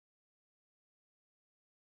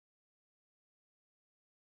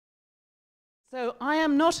So I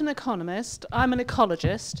am not an economist, I'm an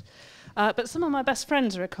ecologist, but some of my best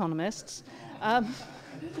friends are economists. And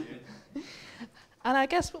I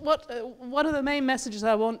guess one of the main messages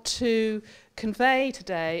I want to convey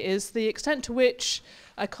today is the extent to which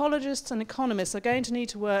ecologists and economists are going to need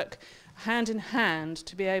to work hand in hand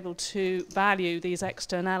to be able to value these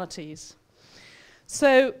externalities.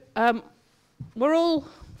 So we're all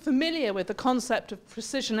familiar with the concept of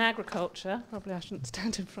precision agriculture. Probably I shouldn't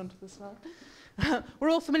stand in front of the slide. We're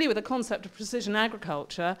all familiar with the concept of precision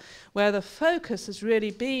agriculture, where the focus has really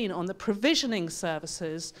been on the provisioning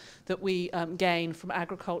services that we gain from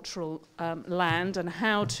agricultural land and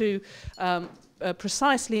how to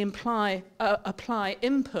precisely apply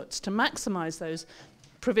inputs to maximize those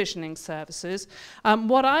provisioning services.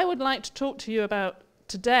 What I would like to talk to you about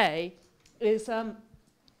today is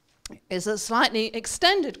a slightly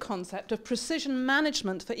extended concept of precision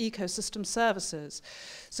management for ecosystem services.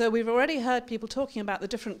 So we've already heard people talking about the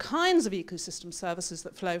different kinds of ecosystem services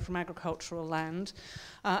that flow from agricultural land.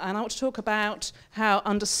 And I want to talk about how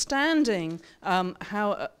understanding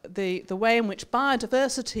how the way in which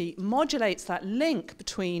biodiversity modulates that link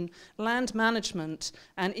between land management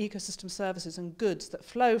and ecosystem services and goods that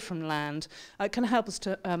flow from land can help us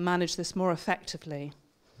to manage this more effectively.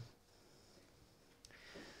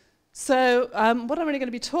 So what I'm really going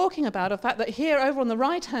to be talking about is the fact that here over on the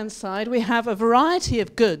right-hand side we have a variety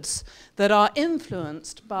of goods that are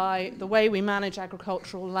influenced by the way we manage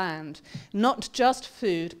agricultural land. Not just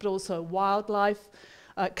food, but also wildlife,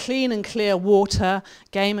 clean and clear water,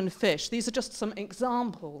 game and fish. These are just some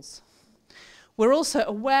examples. We're also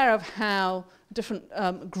aware of how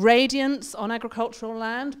different gradients on agricultural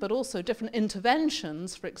land, but also different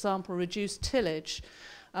interventions, for example, reduced tillage,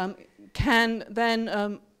 can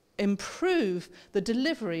then improve the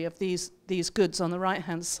delivery of these goods on the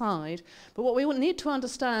right-hand side. But what we need to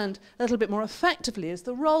understand a little bit more effectively is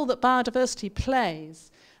the role that biodiversity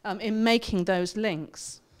plays in making those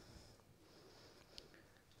links.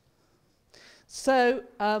 So,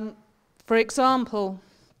 for example,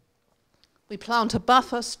 we plant a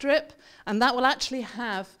buffer strip, and that will actually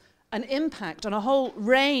have an impact on a whole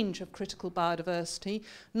range of critical biodiversity,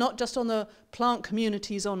 not just on the plant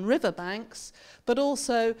communities on riverbanks, but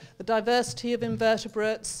also the diversity of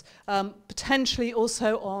invertebrates, potentially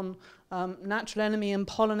also on natural enemy and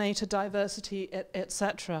pollinator diversity,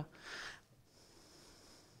 etc.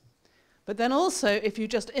 But then also, if you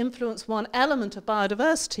just influence one element of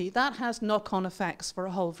biodiversity, that has knock-on effects for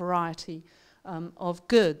a whole variety of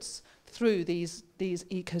goods through these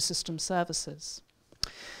ecosystem services.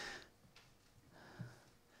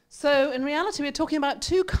 So in reality, we're talking about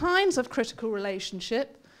two kinds of critical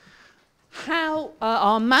relationship. How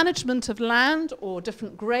our management of land or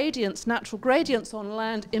different gradients, natural gradients on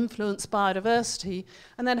land influence biodiversity,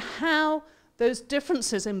 and then how those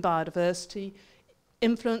differences in biodiversity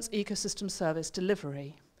influence ecosystem service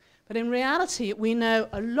delivery. But in reality, we know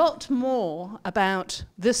a lot more about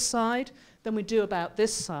this side than we do about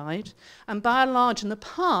this side. And by and large, in the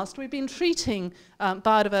past, we've been treating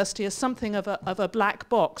biodiversity as something of a black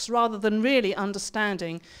box, rather than really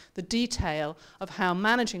understanding the detail of how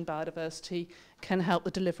managing biodiversity can help the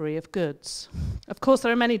delivery of goods. Of course,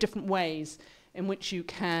 there are many different ways in which you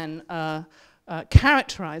can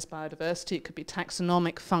characterize biodiversity. It could be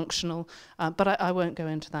taxonomic, functional, but I won't go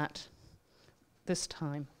into that this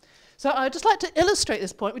time. So I'd just like to illustrate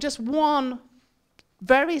this point with just one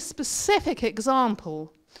very specific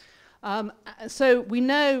example. So we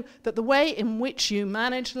know that the way in which you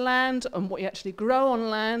manage land and what you actually grow on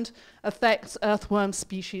land affects earthworm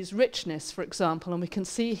species richness, for example. And we can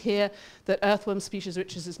see here that earthworm species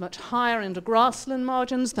richness is much higher under grassland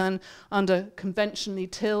margins than under conventionally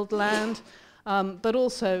tilled land, but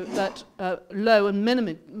also that low and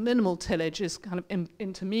minimal tillage is kind of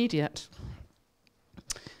intermediate.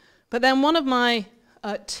 But then one of my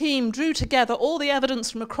team drew together all the evidence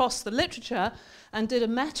from across the literature and did a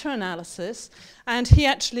meta-analysis, and he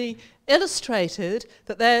actually illustrated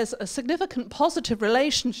that there's a significant positive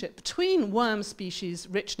relationship between worm species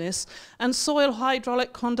richness and soil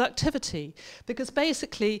hydraulic conductivity, because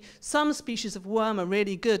basically some species of worm are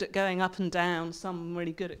really good at going up and down, some are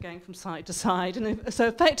really good at going from side to side, and so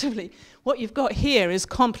effectively what you've got here is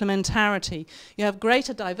complementarity. You have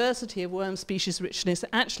greater diversity of worm species richness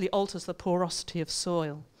that actually alters the porosity of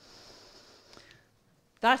soil.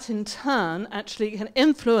 That in turn actually can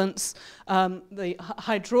influence the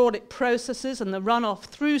hydraulic processes and the runoff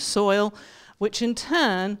through soil, which in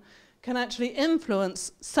turn can actually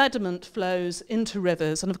influence sediment flows into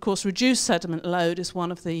rivers. And of course, reduced sediment load is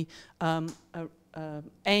one of the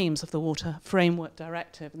aims of the Water Framework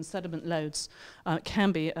Directive, and sediment loads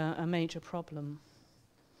can be a major problem.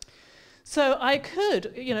 So I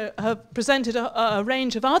could, have presented a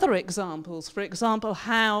range of other examples. For example,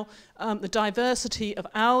 how the diversity of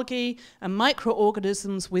algae and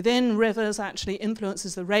microorganisms within rivers actually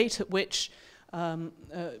influences the rate at which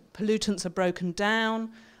pollutants are broken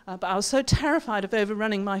down. But I was so terrified of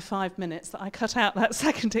overrunning my 5 minutes that I cut out that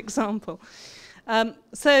second example. But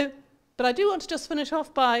I do want to just finish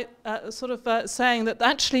off by saying that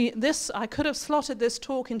actually I could have slotted this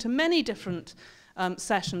talk into many different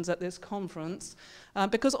sessions at this conference,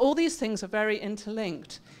 because all these things are very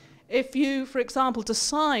interlinked. If you, for example,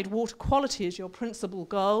 decide water quality is your principal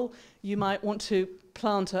goal, you might want to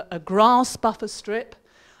plant a grass buffer strip.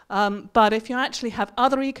 But if you actually have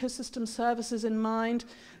other ecosystem services in mind,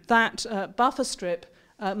 that buffer strip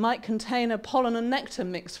might contain a pollen and nectar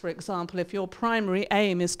mix, for example, if your primary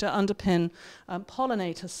aim is to underpin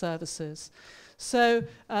pollinator services. So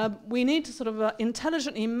we need to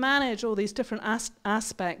intelligently manage all these different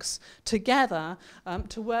aspects together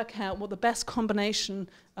to work out what the best combination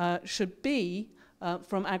should be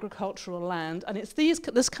from agricultural land. And it's these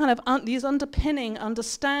underpinning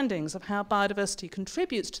understandings of how biodiversity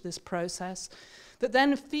contributes to this process that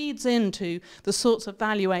then feeds into the sorts of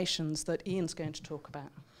valuations that Ian's going to talk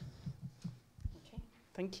about. Okay,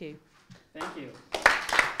 thank you. Thank you.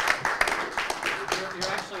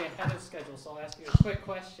 You're actually ahead of schedule, so I'll ask you a quick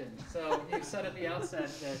question. So you said at the outset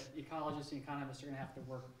that ecologists and economists are going to have to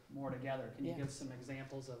work more together. Can you give some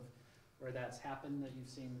examples of where that's happened, that you've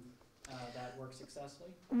seen that work successfully?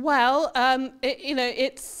 Well,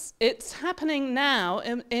 it's happening now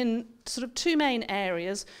in sort of two main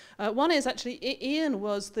areas. One is actually Ian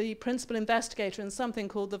was the principal investigator in something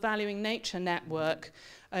called the Valuing Nature Network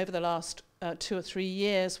over the last 2 or 3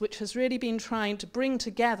 years, which has really been trying to bring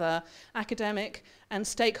together academic and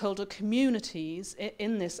stakeholder communities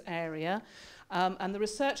in this area. And the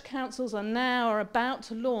research councils are about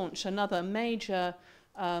to launch another major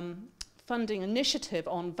funding initiative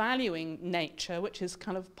on valuing nature, which is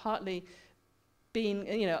kind of partly been,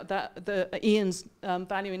 Ian's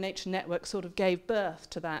Valuing Nature Network sort of gave birth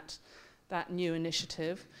to that new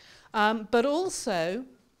initiative. But also,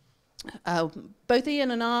 both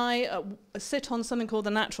Ian and I sit on something called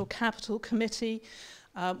the Natural Capital Committee,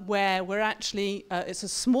 where we're actually, it's a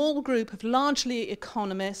small group of largely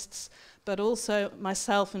economists, but also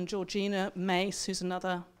myself and Georgina Mace, who's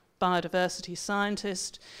another biodiversity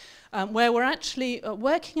scientist, where we're actually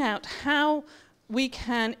working out how we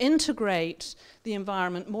can integrate the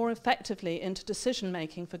environment more effectively into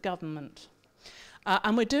decision-making for government.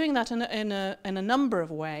 And we're doing that in a number of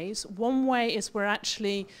ways. One way is we're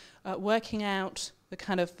actually working out the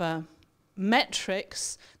kind of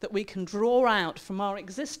metrics that we can draw out from our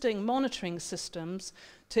existing monitoring systems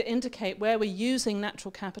to indicate where we're using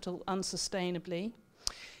natural capital unsustainably.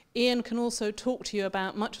 Ian can also talk to you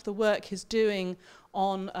about much of the work he's doing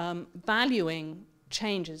on valuing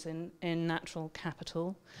changes in natural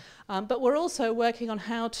capital. But we're also working on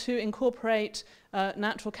how to incorporate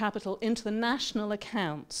natural capital into the national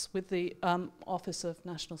accounts with the Office of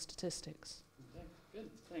National Statistics. Okay, good,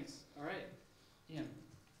 thanks. All right, Ian.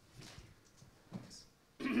 Thanks.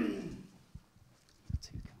 Do you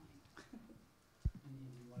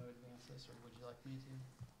want to advance this, or would you like me to?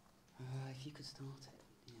 If you could start it.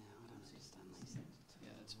 Yeah, I don't understand these things.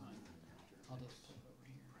 Yeah, that's fine. I'll just put it over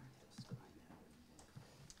here.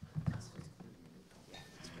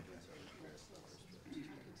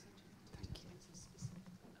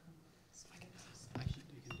 Thank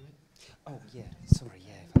you. Oh yeah, sorry,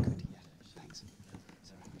 yeah, if I could, yeah, thanks.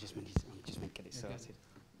 Sorry, I'm just meant to get it started. Okay.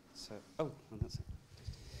 So, well, that's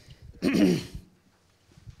it.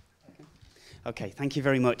 Okay, thank you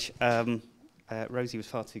very much. Rosie was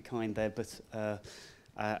far too kind there, but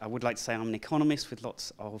I would like to say I'm an economist with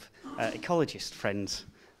lots of ecologist friends,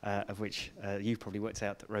 of which you've probably worked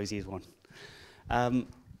out that Rosie is one. I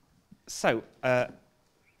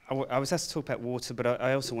was asked to talk about water, but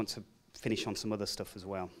I also want to finish on some other stuff as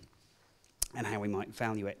well, and how we might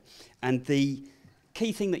value it. And the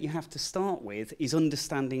key thing that you have to start with is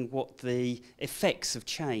understanding what the effects of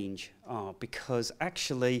change are, because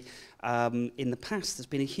actually in the past there's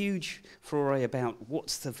been a huge foray about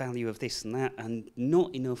what's the value of this and that, and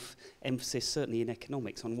not enough emphasis, certainly in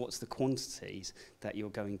economics, on what's the quantities that you're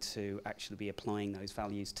going to actually be applying those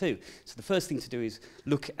values to. So the first thing to do is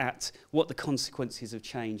look at what the consequences of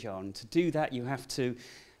change are, and to do that you have to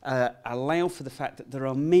allow for the fact that there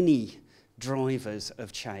are many drivers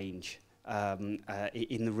of change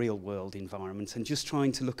in the real world environment, and just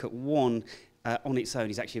trying to look at one on its own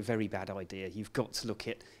is actually a very bad idea. You've got to look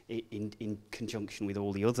at it in conjunction with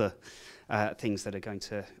all the other things that are going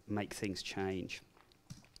to make things change.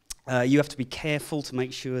 You have to be careful to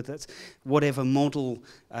make sure that whatever model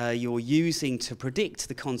you're using to predict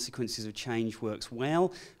the consequences of change works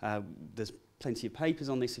well. There's plenty of papers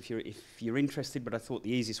on this if you're interested, but I thought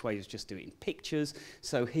the easiest way is just do it in pictures.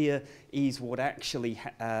 So here is what actually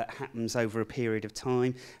happens over a period of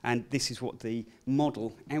time, and this is what the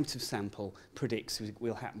model out of sample predicts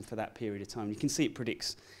will happen for that period of time. You can see it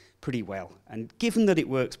predicts pretty well, and given that it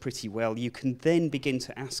works pretty well, you can then begin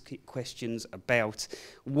to ask it questions about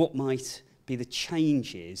what might be the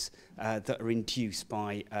changes that are induced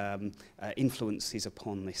by influences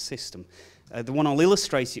upon this system. The one I'll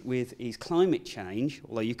illustrate it with is climate change,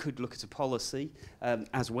 although you could look at a policy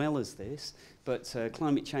as well as this, but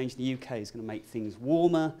climate change in the UK is going to make things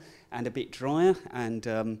warmer and a bit drier,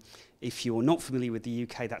 and if you're not familiar with the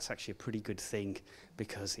UK, that's actually a pretty good thing,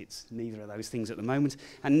 because it's neither of those things at the moment.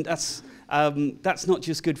 And that's not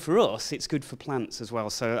just good for us, it's good for plants as well.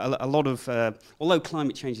 So a lot of, although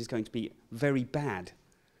climate change is going to be very bad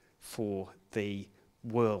for the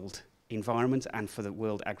world environment and for the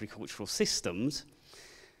world agricultural systems,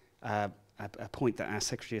 a point that our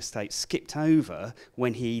Secretary of State skipped over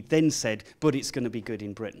when he then said, but it's going to be good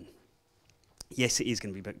in Britain. Yes, it is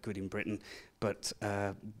going to be good in Britain, but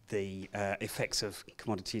the effects of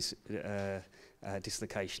commodities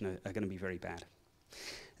dislocation are going to be very bad.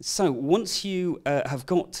 So once you have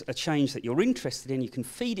got a change that you're interested in, you can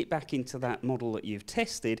feed it back into that model that you've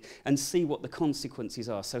tested and see what the consequences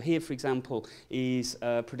are. So here, for example, is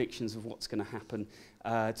predictions of what's going to happen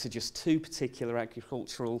to just two particular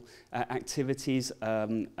agricultural activities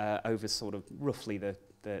over sort of roughly the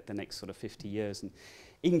next sort of 50 years. And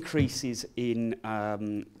increases in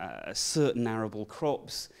certain arable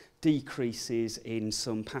crops, decreases in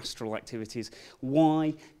some pastoral activities.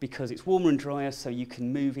 Why? Because it's warmer and drier, so you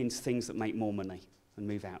can move into things that make more money and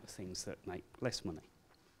move out of things that make less money.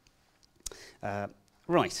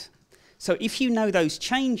 Right, so if you know those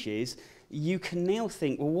changes, you can now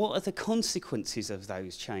think, well, what are the consequences of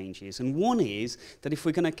those changes? And one is that if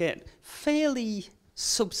we're going to get fairly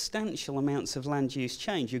substantial amounts of land use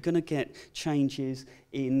change, you're going to get changes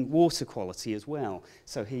in water quality as well.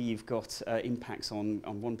 So here you've got impacts on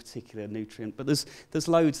one particular nutrient, but there's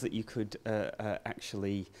loads that you could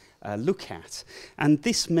actually look at. And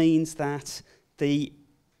this means that the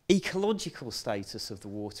ecological status of the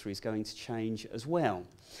water is going to change as well.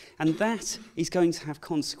 And that is going to have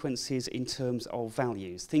consequences in terms of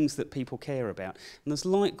values, things that people care about. And there's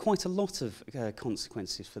quite a lot of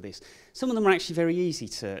consequences for this. Some of them are actually very easy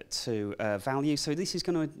to value. So this is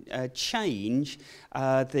going to change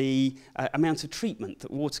the amount of treatment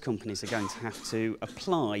that water companies are going to have to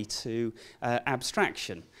apply to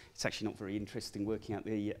abstraction. It's actually not very interesting working out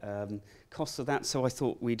the costs of that, so I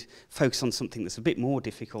thought we'd focus on something that's a bit more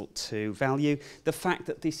difficult to value. The fact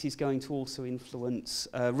that this is going to also influence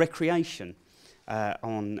recreation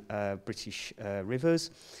on British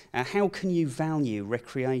rivers. How can you value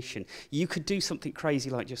recreation? You could do something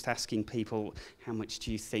crazy like just asking people, how much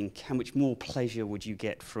do you think, how much more pleasure would you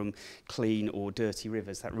get from clean or dirty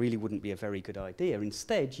rivers? That really wouldn't be a very good idea.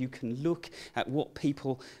 Instead, you can look at what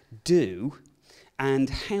people do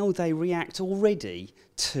and how they react already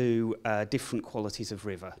to different qualities of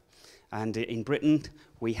river. And in Britain,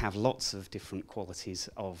 we have lots of different qualities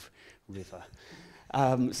of river.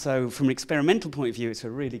 So from an experimental point of view, it's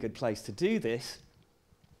a really good place to do this.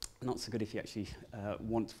 Not so good if you actually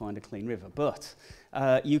want to find a clean river, but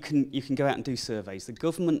you can go out and do surveys. The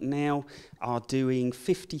government now are doing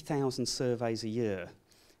 50,000 surveys a year.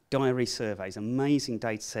 Diary surveys, amazing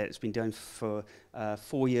data set. It's been done for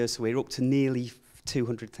 4 years, so we're up to nearly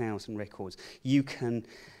 200,000 records. You can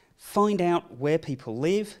find out where people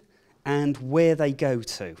live and where they go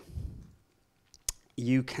to.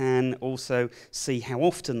 You can also see how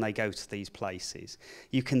often they go to these places.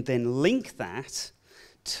 You can then link that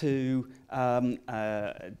to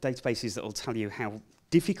databases that will tell you how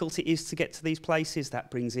difficult it is to get to these places.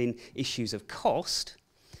 That brings in issues of cost,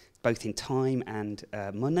 both in time and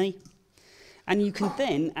money. And you can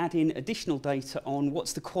then add in additional data on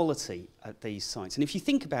what's the quality at these sites. And if you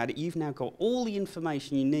think about it, you've now got all the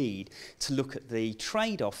information you need to look at the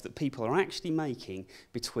trade-off that people are actually making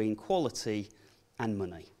between quality and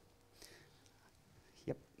money.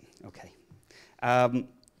 Yep, okay.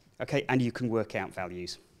 Okay, and you can work out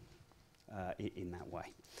values in that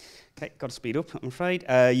way. Okay, got to speed up, I'm afraid.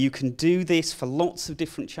 You can do this for lots of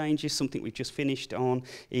different changes. Something we've just finished on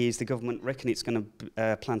is the government reckon it's going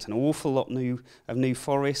to plant an awful lot of new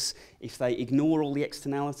forests. If they ignore all the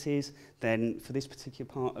externalities, then for this particular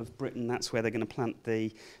part of Britain, that's where they're going to plant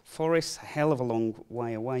the forests, a hell of a long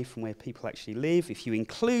way away from where people actually live. If you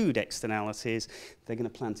include externalities, they're going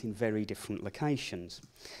to plant in very different locations.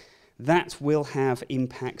 That will have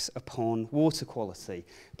impacts upon water quality.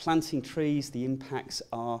 Planting trees, the impacts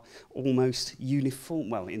are almost uniform.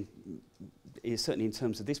 Well, certainly in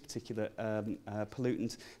terms of this particular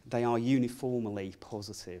pollutant, they are uniformly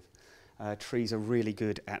positive. Trees are really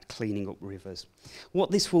good at cleaning up rivers. What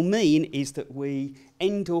this will mean is that we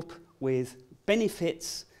end up with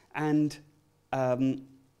benefits and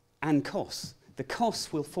costs. The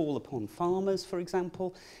costs will fall upon farmers, for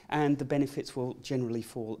example, and the benefits will generally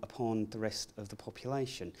fall upon the rest of the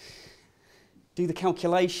population. Do the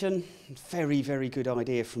calculation. Very, very good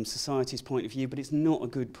idea from society's point of view, but it's not a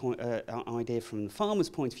good idea from the farmer's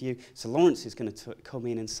point of view. So Lawrence is going to come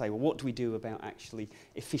in and say, well, what do we do about actually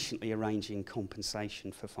efficiently arranging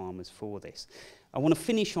compensation for farmers for this? I want to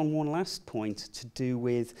finish on one last point to do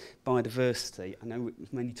with biodiversity. I know we're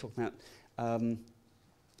mainly talking about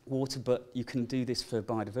water, but you can do this for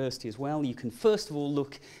biodiversity as well. You can first of all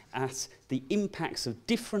look at the impacts of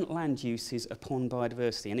different land uses upon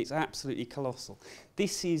biodiversity, and it's absolutely colossal.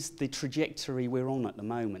 This is the trajectory we're on at the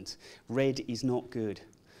moment. Red is not good.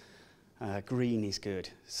 Green is good.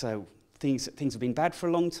 So things have been bad for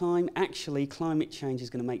a long time. Actually, climate change is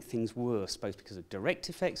going to make things worse, both because of direct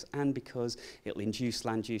effects and because it'll induce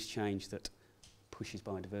land use change that pushes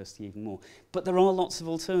biodiversity even more. But there are lots of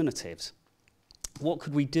alternatives. What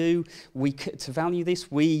could we do? To value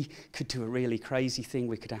this, we could do a really crazy thing.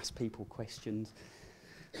 We could ask people questions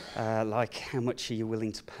like, how much are you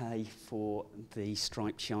willing to pay for the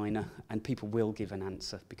striped china? And people will give an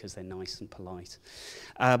answer because they're nice and polite.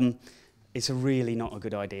 It's really not a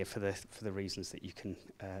good idea for the reasons that you can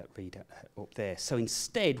read up there. So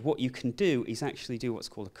instead, what you can do is actually do what's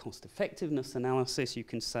called a cost effectiveness analysis. You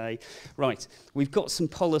can say, right, we've got some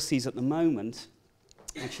policies at the moment.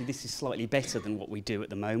 Actually, this is slightly better than what we do at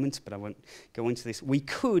the moment, but I won't go into this. We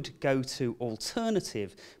could go to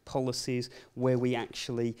alternative policies where we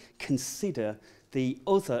actually consider the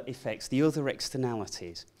other effects, the other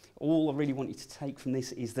externalities. All I really want you to take from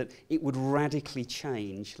this is that it would radically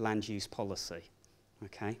change land use policy.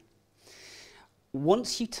 Okay?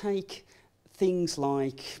 Once you take things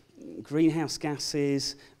like greenhouse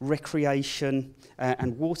gases, recreation,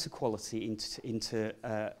 and water quality into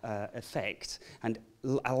effect and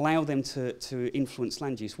allow them to influence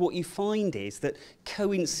land use, what you find is that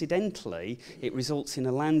coincidentally it results in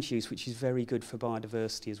a land use which is very good for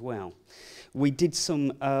biodiversity as well. We did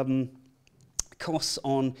some costs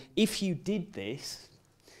on if you did this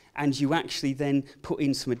and you actually then put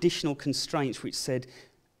in some additional constraints which said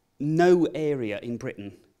no area in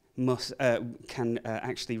Britain can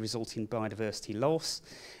actually result in biodiversity loss.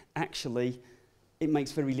 Actually, it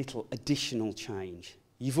makes very little additional change.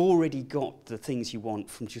 You've already got the things you want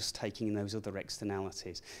from just taking in those other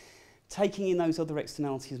externalities. Taking in those other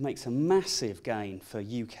externalities makes a massive gain for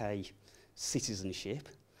UK citizenship.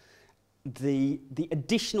 The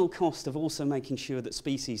additional cost of also making sure that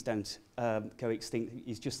species don't go extinct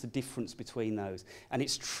is just the difference between those. And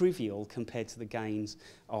it's trivial compared to the gains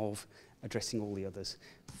of addressing all the others.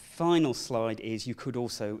 Final slide is you could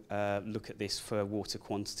also look at this for water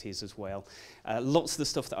quantities as well. Lots of the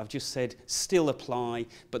stuff that I've just said still apply,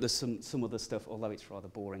 but there's some other stuff, although it's rather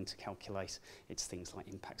boring to calculate. It's things like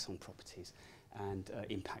impacts on properties and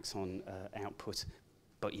impacts on output,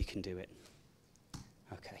 but you can do it.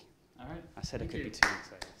 Okay. All right. I said Thank I could you. be 2 minutes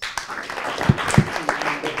over.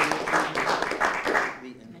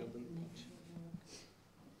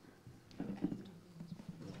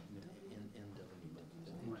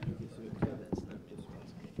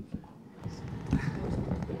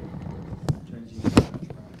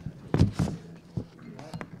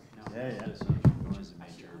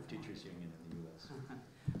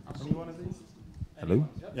 Hello?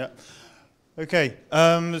 Yeah. Okay,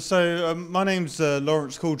 my name's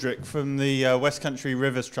Lawrence Caldrick from the West Country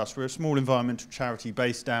Rivers Trust. We're a small environmental charity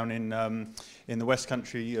based down in the West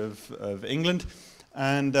Country of England.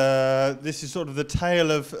 And this is sort of the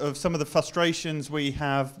tale of some of the frustrations we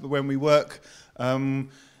have when we work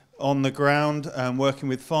on the ground, working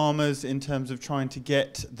with farmers in terms of trying to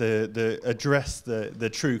get address the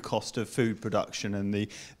true cost of food production and the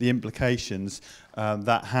implications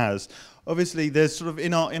that has. obviously there's sort of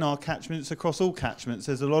in our catchments, across all catchments,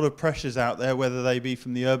 there's a lot of pressures out there, whether they be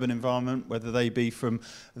from the urban environment, whether they be from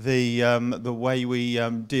the way we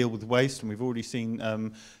deal with waste, and we've already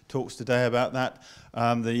seen talks today about that,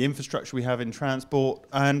 the infrastructure we have in transport,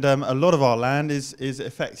 and a lot of our land is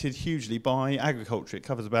affected hugely by agriculture. It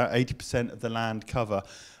covers about 80% of the land cover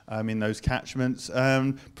in those catchments,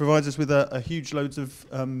 provides us with a huge loads of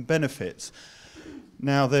benefits.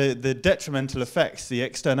 Now, the detrimental effects, the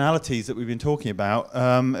externalities that we've been talking about,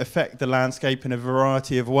 affect the landscape in a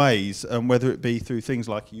variety of ways, whether it be through things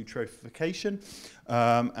like eutrophication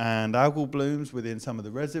and algal blooms within some of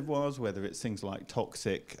the reservoirs, whether it's things like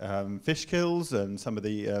toxic fish kills and some of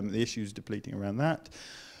the issues depleting around that,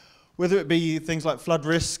 whether it be things like flood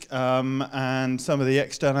risk and some of the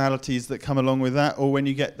externalities that come along with that, or when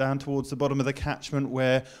you get down towards the bottom of the catchment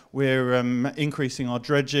where we're increasing our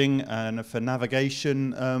dredging and for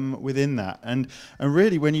navigation within that. And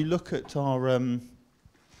really, when you look at our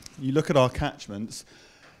catchments,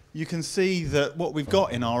 you can see that what we've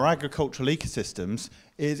got in our agricultural ecosystems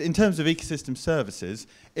is, in terms of ecosystem services,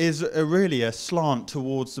 is really a slant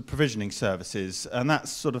towards the provisioning services. And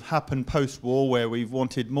that's sort of happened post-war, where we've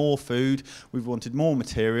wanted more food, we've wanted more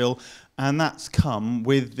material, and that's come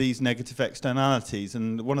with these negative externalities.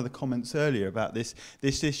 And one of the comments earlier about this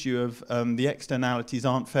issue of the externalities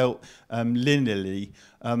aren't felt linearly,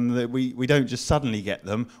 that we don't just suddenly get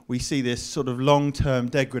them. We see this sort of long-term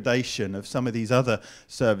degradation of some of these other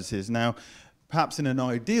services. Now, perhaps in an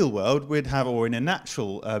ideal world, we'd have, or in a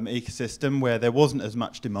natural ecosystem where there wasn't as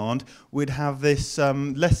much demand, we'd have this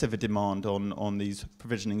less of a demand on these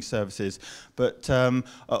provisioning services. But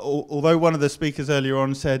although one of the speakers earlier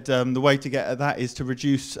on said the way to get at that is to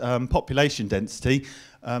reduce population density,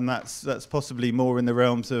 that's possibly more in the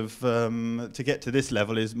realms of, to get to this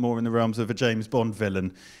level is more in the realms of a James Bond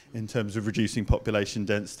villain in terms of reducing population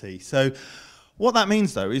density. So what that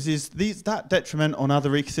means, though, is that detriment on other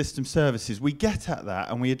ecosystem services, we get at that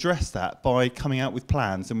and we address that by coming out with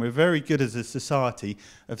plans. And we're very good as a society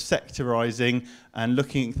of sectorising and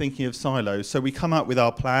thinking of silos. So we come up with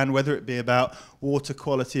our plan, whether it be about water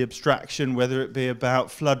quality abstraction, whether it be about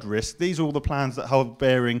flood risk. These are all the plans that hold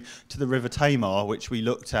bearing to the River Tamar, which we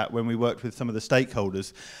looked at when we worked with some of the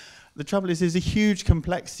stakeholders. The trouble is, there's a huge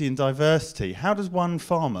complexity and diversity. How does one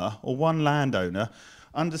farmer or one landowner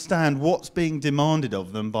understand what's being demanded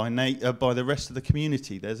of them by the rest of the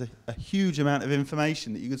community? There's a huge amount of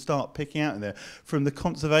information that you could start picking out in there, from the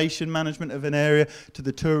conservation management of an area, to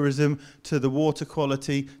the tourism, to the water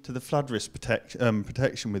quality, to the flood risk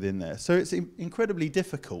protection within there. So it's incredibly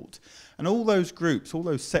difficult. And all those groups, all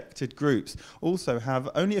those sectored groups, also have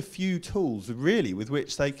only a few tools, really, with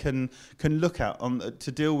which they can look at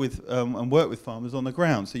to deal with and work with farmers on the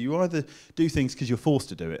ground. So you either do things because you're forced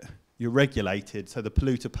to do it, you're regulated, so the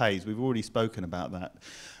polluter pays. We've already spoken about that.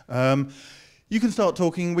 You can start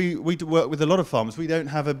talking, we work with a lot of farmers. We don't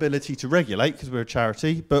have ability to regulate because we're a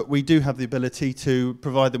charity, but we do have the ability to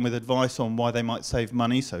provide them with advice on why they might save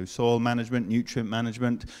money. So soil management, nutrient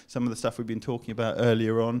management, some of the stuff we've been talking about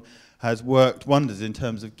earlier on has worked wonders in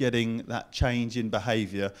terms of getting that change in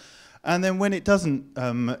behaviour. And then when it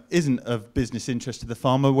isn't of business interest to the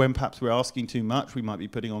farmer, when perhaps we're asking too much, we might be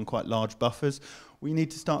putting on quite large buffers, we need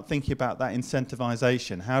to start thinking about that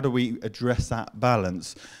incentivisation. How do we address that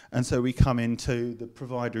balance? And so we come into the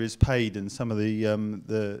provider is paid and some of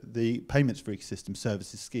the payments for ecosystem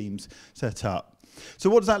services schemes set up. So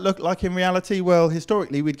what does that look like in reality? Well,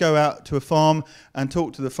 historically, we'd go out to a farm and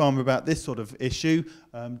talk to the farmer about this sort of issue,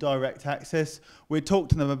 direct access. We'd talk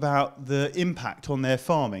to them about the impact on their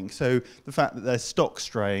farming. So the fact that there's stock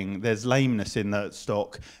straying, there's lameness in that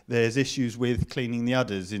stock, there's issues with cleaning the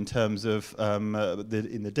udders in terms of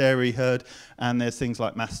in the dairy herd, and there's things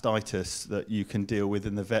like mastitis that you can deal with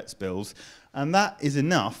in the vet's bills. And that is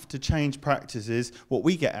enough to change practices. What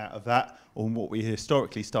we get out of that, or what we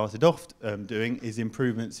historically started off doing, is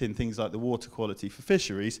improvements in things like the water quality for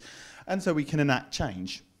fisheries. And so we can enact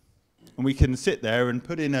change. And we can sit there and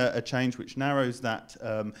put in a change which narrows that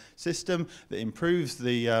system, that improves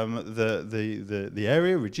the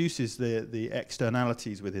area, reduces the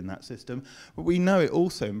externalities within that system. But we know it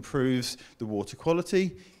also improves the water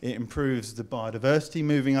quality, it improves the biodiversity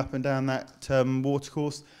moving up and down that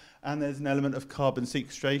watercourse, and there's an element of carbon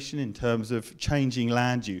sequestration in terms of changing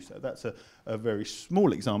land use. So that's a very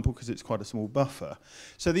small example because it's quite a small buffer.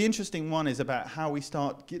 So the interesting one is about how we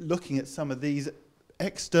start looking at some of these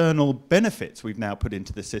external benefits we've now put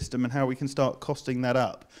into the system and how we can start costing that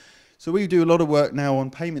up. So we do a lot of work now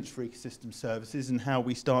on payments for ecosystem services and how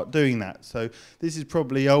we start doing that. So this is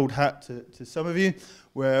probably old hat to some of you,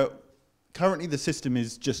 where Currently, the system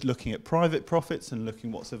is just looking at private profits and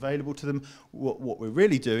looking what's available to them. What we're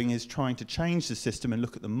really doing is trying to change the system and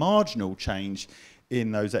look at the marginal change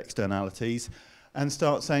in those externalities and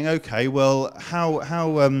start saying, okay, well, how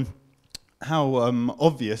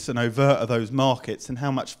obvious and overt are those markets, and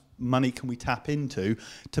how much money can we tap into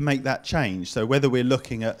to make that change? So whether we're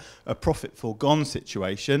looking at a profit foregone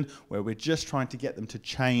situation where we're just trying to get them to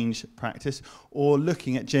change practice, or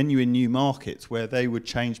looking at genuine new markets where they would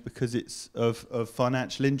change because it's of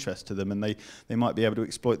financial interest to them, and they might be able to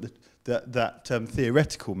exploit that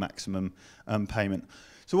theoretical maximum payment.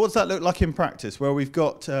 So what's that look like in practice? Well, we've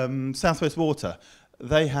got South West Water.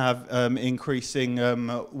 They have increasing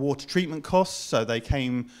water treatment costs, so they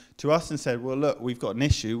came to us and said, well, look, we've got an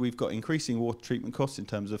issue. We've got increasing water treatment costs in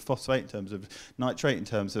terms of phosphate, in terms of nitrate, in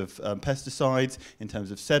terms of pesticides, in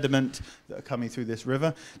terms of sediment that are coming through this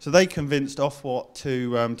river. So they convinced Ofwat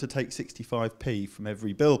to take 65p from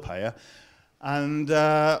every bill payer. And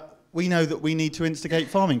we know that we need to instigate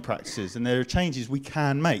farming practices, and there are changes we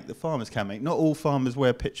can make, that farmers can make. Not all farmers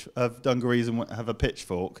wear dungarees and have a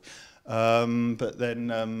pitchfork. But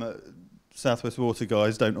then South West Water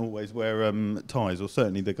guys don't always wear ties, or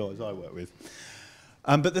certainly the guys I work with.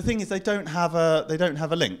 But the thing is, they don't have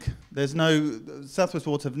a link. There's no South West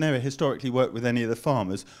Water have never historically worked with any of the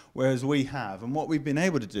farmers, whereas we have. And what we've been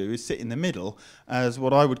able to do is sit in the middle as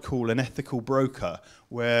what I would call an ethical broker,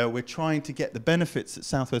 where we're trying to get the benefits that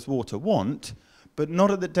South West Water want, but not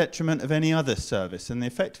at the detriment of any other service. And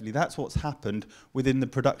effectively, that's what's happened within the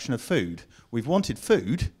production of food. We've wanted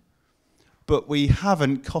food, but we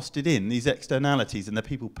haven't costed in these externalities, and the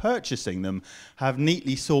people purchasing them have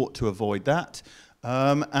neatly sought to avoid that.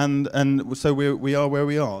 And so we are where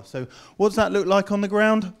we are. So what does that look like on the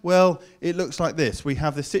ground? Well, it looks like this. We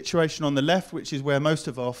have the situation on the left, which is where most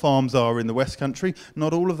of our farms are in the West Country.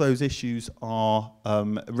 Not all of those issues are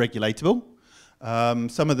regulatable.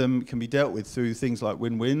 Some of them can be dealt with through things like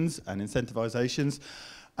win-wins and incentivisations.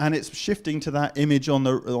 And it's shifting to that image on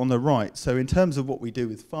the right. So in terms of what we do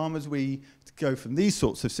with farmers, we go from these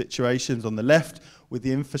sorts of situations on the left. With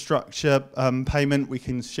the infrastructure payment, we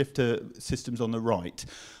can shift to systems on the right.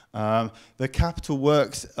 The capital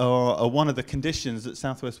works are one of the conditions that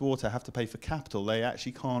South West Water have to pay for capital. They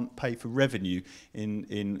actually can't pay for revenue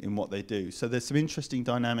in what they do. So there's some interesting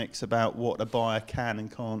dynamics about what a buyer can and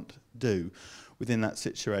can't do within that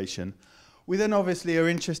situation. We then obviously are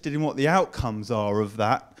interested in what the outcomes are of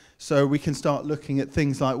that, so we can start looking at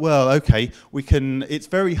things like, well, okay, it's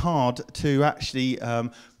very hard to actually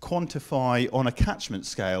quantify on a catchment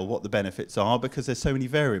scale what the benefits are, because there's so many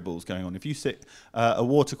variables going on. If you sit a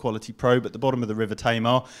water quality probe at the bottom of the River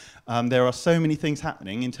Tamar, there are so many things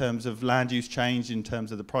happening in terms of land use change, in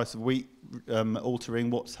terms of the price of wheat altering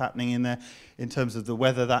what's happening in there, in terms of the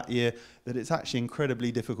weather that year, that it's actually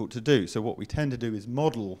incredibly difficult to do. So what we tend to do is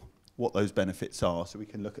model what those benefits are. So we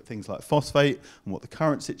can look at things like phosphate and what the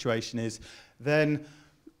current situation is, then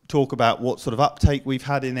talk about what sort of uptake we've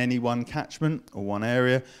had in any one catchment or one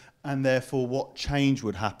area, and therefore what change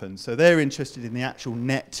would happen. So they're interested in the actual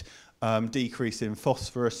net decrease in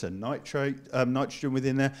phosphorus and nitrogen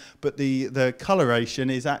within there, but the coloration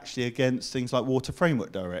is actually against things like Water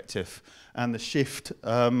Framework Directive and the shift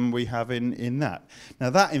we have in that. Now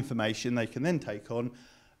that information they can then take on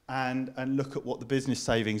and look at what the business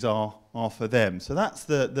savings are for them. So that's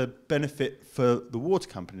the benefit for the water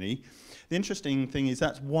company. The interesting thing is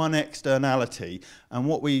that's one externality, and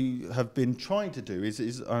what we have been trying to do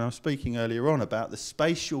is I was speaking earlier on about the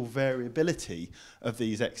spatial variability of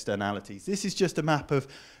these externalities. This is just a map of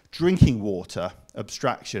drinking water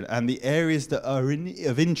abstraction and the areas that are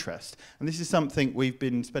of interest. And this is something we've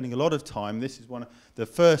been spending a lot of time. This is one of the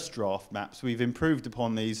first draft maps. We've improved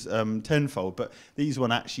upon these tenfold, but these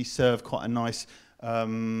one actually serve quite a nice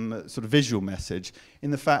sort of visual message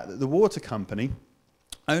in the fact that the water company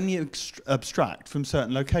only abstract from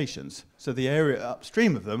certain locations. So the area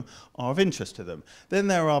upstream of them are of interest to them. Then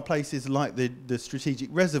there are places like the strategic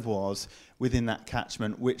reservoirs within that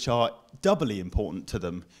catchment which are doubly important to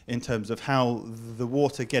them in terms of how the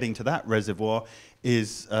water getting to that reservoir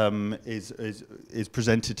is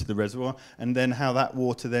presented to the reservoir, and then how that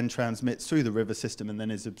water then transmits through the river system and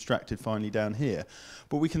then is abstracted finally down here.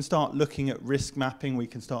 But we can start looking at risk mapping, we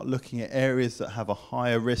can start looking at areas that have a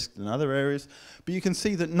higher risk than other areas, but you can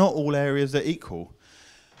see that not all areas are equal.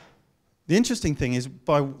 The interesting thing is,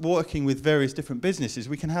 by working with various different businesses,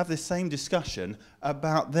 we can have this same discussion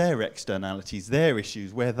about their externalities, their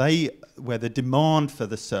issues, where the demand for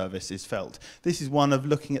the service is felt. This is one of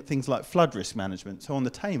looking at things like flood risk management. So on the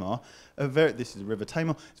Tamar, this is the River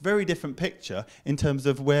Tamar, it's a very different picture in terms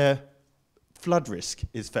of where flood risk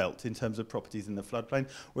is felt in terms of properties in the floodplain,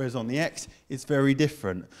 whereas on the X, it's very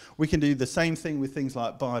different. We can do the same thing with things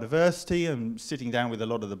like biodiversity, and sitting down with a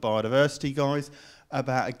lot of the biodiversity guys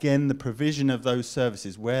about, again, the provision of those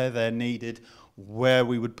services, where they're needed, where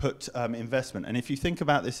we would put investment. And if you think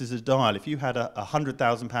about this as a dial, if you had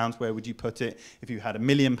 £100,000, where would you put it? If you had £1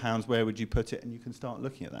 million, where would you put it? And you can start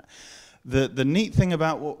looking at that. The neat thing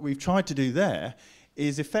about what we've tried to do there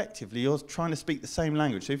is effectively you're trying to speak the same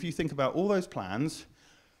language. So if you think about all those plans,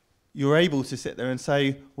 you're able to sit there and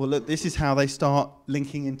say, well, look, this is how they start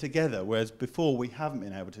linking in together, whereas before we haven't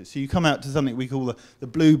been able to. So you come out to something we call the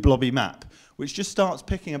blue blobby map, which just starts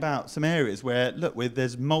picking about some areas where, look,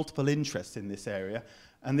 there's multiple interests in this area,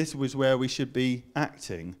 and this was where we should be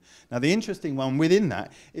acting. Now, the interesting one within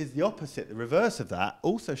that is the opposite, the reverse of that,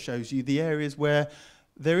 also shows you the areas where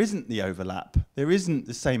there isn't the overlap, there isn't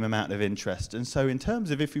the same amount of interest. And so in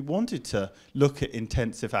terms of if we wanted to look at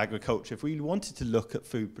intensive agriculture, if we wanted to look at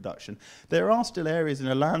food production, there are still areas in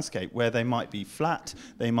a landscape where they might be flat,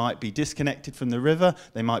 they might be disconnected from the river,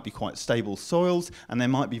 they might be quite stable soils, and there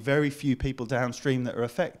might be very few people downstream that are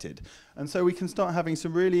affected. And so we can start having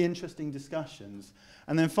some really interesting discussions.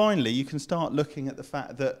 And then finally, you can start looking at the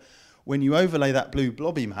fact that when you overlay that blue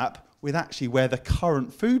blobby map with actually where the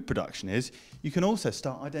current food production is, you can also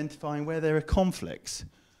start identifying where there are conflicts,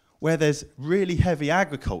 where there's really heavy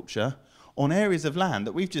agriculture on areas of land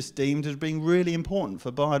that we've just deemed as being really important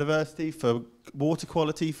for biodiversity, for water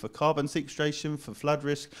quality, for carbon sequestration, for flood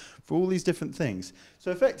risk, for all these different things. So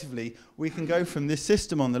effectively, we can go from this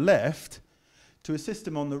system on the left to a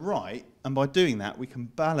system on the right, and by doing that, we can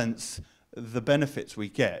balance the benefits we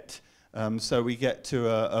get. So we get to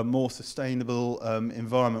a more sustainable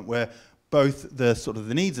environment where both the sort of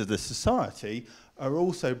the needs of the society are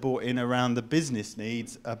also brought in around the business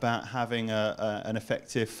needs about having an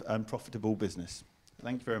effective and profitable business.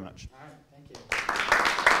 Thank you very much. All right, thank you.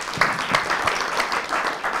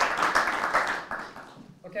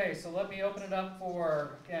 Okay, so let me open it up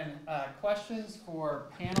for, again, questions for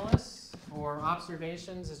panelists, for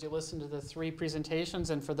observations as you listen to the three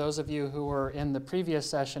presentations, and for those of you who were in the previous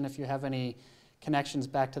session, if you have any connections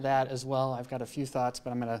back to that as well. I've got a few thoughts,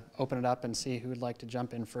 but I'm going to open it up and see who would like to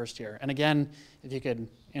jump in first here. And again, if you could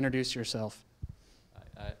introduce yourself.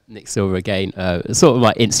 Nick Silver again, sort of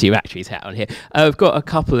my Institute Actuaries hat on here. I've got a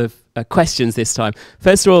couple of questions this time.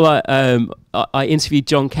 First of all, I interviewed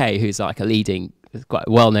John Kay, who's like a leading, quite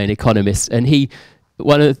well-known economist, and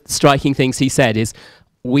one of the striking things he said is,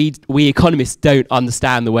 we economists don't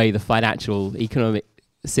understand the way the financial economic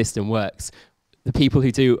system works. The people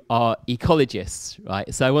who do are ecologists,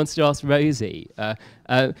 right? So I wanted to ask Rosie,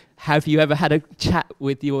 have you ever had a chat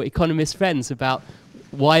with your economist friends about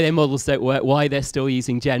why their models don't work, why they're still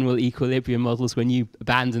using general equilibrium models when you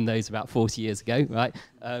abandoned those about 40 years ago, right?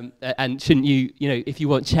 And shouldn't you, if you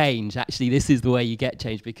want change, actually this is the way you get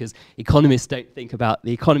change, because economists don't think about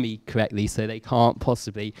the economy correctly, so they can't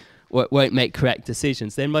possibly, won't make correct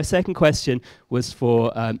decisions. Then my second question was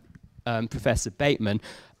for Professor Bateman.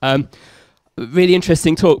 Really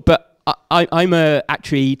interesting talk, but I'm a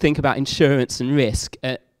actuary, think about insurance and risk,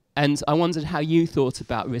 and I wondered how you thought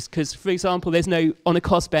about risk, because, for example, there's no, on a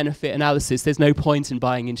cost-benefit analysis, there's no point in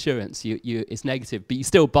buying insurance. It's negative, but you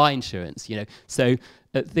still buy insurance, So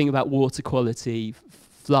the thing about water quality,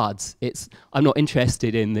 floods, I'm not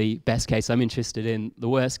interested in the best case, I'm interested in the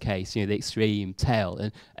worst case, the extreme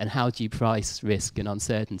tail, and how do you price risk and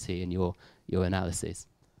uncertainty in your analysis?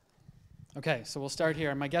 Okay, so we'll start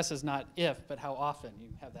here. My guess is not if, but how often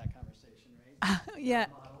you have that conversation, right? Yeah.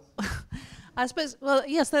 I suppose, well,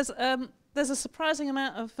 yes, there's a surprising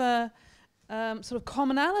amount of sort of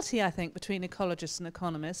commonality, I think, between ecologists and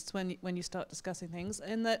economists when you start discussing things,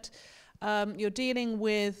 in that you're dealing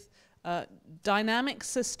with dynamic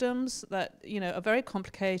systems that are very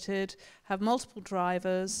complicated, have multiple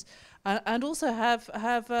drivers, and also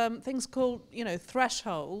have things called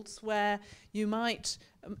thresholds where you might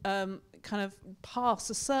kind of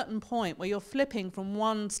pass a certain point where you're flipping from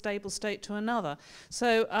one stable state to another.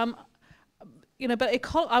 So but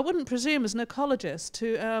I wouldn't presume as an ecologist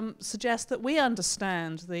to suggest that we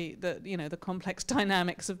understand the complex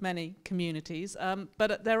dynamics of many communities.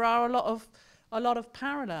 But there are a lot of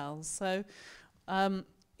parallels. So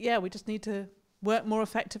yeah, we just need to work more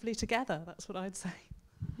effectively together. That's what I'd say.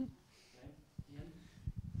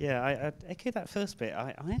 Yeah, I echo that first bit.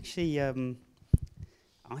 I actually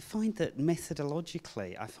I find that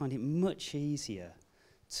methodologically, I find it much easier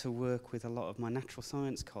to work with a lot of my natural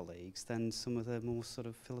science colleagues than some of the more sort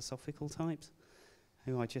of philosophical types,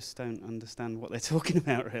 who I just don't understand what they're talking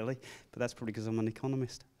about, really. But that's probably because I'm an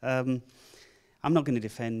economist. I'm not going to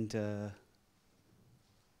defend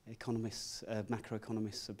economists,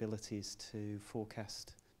 macroeconomists' abilities to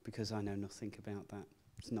forecast, because I know nothing about that.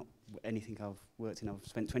 It's not anything I've worked in. I've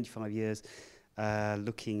spent 25 years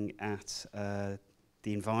looking at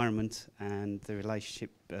the environment and the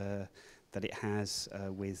relationship that it has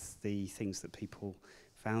with the things that people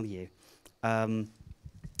value.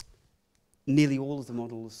 Nearly all of the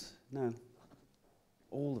models, no,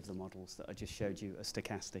 all of the models that I just showed you are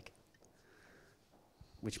stochastic,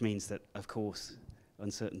 which means that, of course,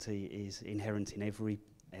 uncertainty is inherent in every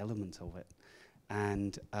element of it.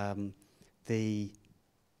 And the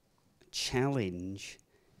challenge,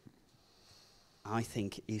 I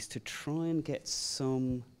think, is to try and get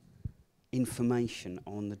some information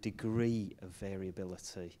on the degree of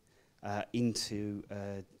variability into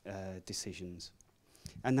decisions.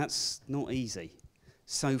 And that's not easy.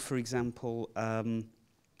 So, for example, and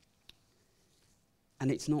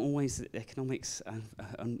it's not always that economics,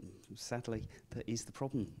 sadly, that is the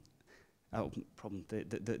problem.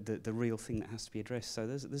 The real thing that has to be addressed. So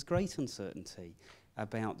there's great uncertainty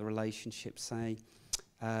about the relationship, say,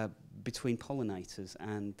 between pollinators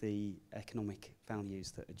and the economic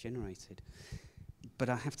values that are generated. But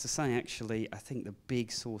I have to say, actually, I think the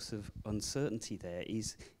big source of uncertainty there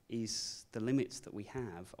is the limits that we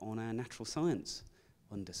have on our natural science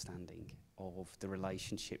understanding of the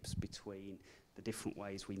relationships between the different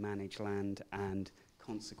ways we manage land and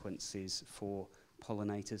consequences for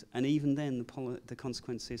pollinators, and even then the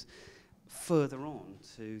consequences further on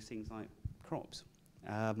to things like crops.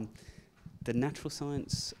 The natural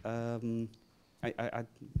science, I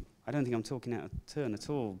don't think I'm talking out of turn at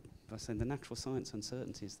all by saying the natural science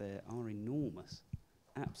uncertainties there are enormous,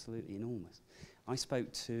 absolutely enormous. I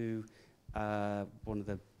spoke to one of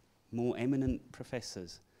the more eminent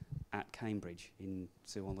professors at Cambridge in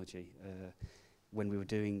zoology when we were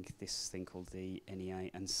doing this thing called the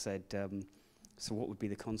NEA, and said, so what would be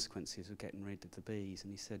the consequences of getting rid of the bees?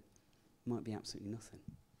 And he said, might be absolutely nothing.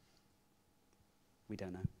 We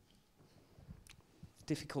don't know. It's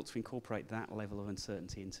difficult to incorporate that level of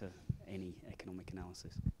uncertainty into any economic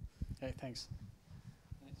analysis. Okay, thanks.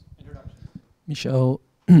 Nice. Introduction.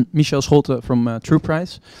 Michel Scholte from True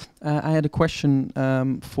Price. I had a question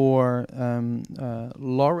for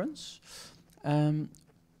Lawrence.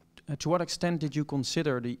 To what extent did you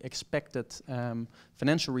consider the expected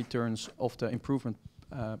financial returns of the improvement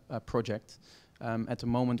project at the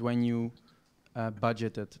moment when you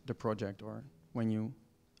budgeted the project, or when you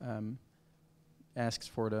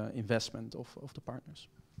asked for the investment of the partners?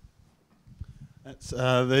 It's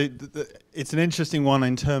an interesting one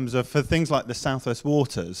in terms of, for things like the Southwest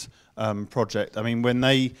Waters project. I mean, when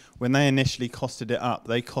they initially costed it up,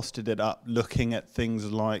 they costed it up looking at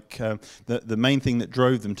things like the main thing that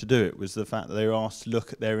drove them to do it was the fact that they were asked to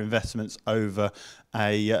look at their investments over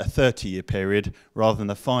a 30-year period rather than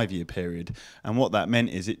a 5-year period. And what that meant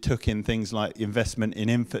is it took in things like investment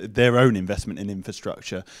in their own investment in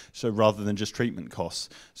infrastructure, so rather than just treatment costs.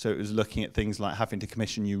 So it was looking at things like having to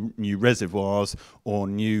commission new reservoirs or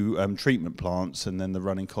new treatment plants, and then the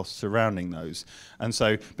running costs surrounding those. And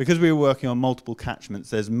so because we were working on multiple catchments,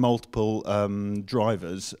 there's multiple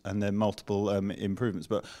drivers and there are multiple improvements.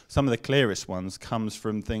 But some of the clearest ones comes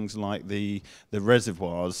from things like the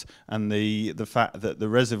reservoirs, and the fact that the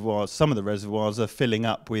reservoirs, some of the reservoirs are filling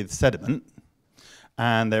up with sediment,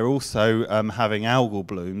 and they're also having algal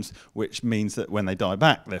blooms, which means that when they die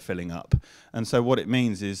back, they're filling up. And so what it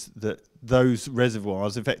means is that those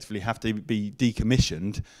reservoirs effectively have to be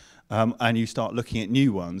decommissioned, and you start looking at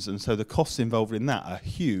new ones. And so the costs involved in that are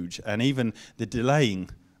huge, and even the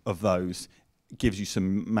delaying of those gives you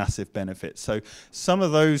some massive benefits. So some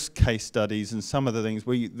of those case studies and some of the things,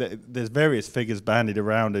 there's various figures bandied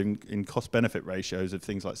around in cost-benefit ratios of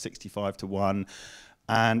things like 65 to 1,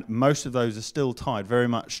 and most of those are still tied very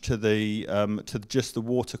much to the to just the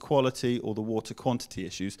water quality or the water quantity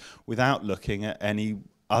issues, without looking at any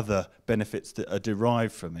other benefits that are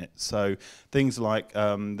derived from it. So things like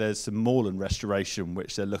there's some moorland restoration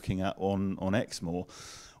which they're looking at on Exmoor,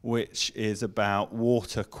 which is about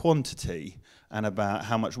water quantity and about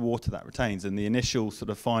how much water that retains. And the initial sort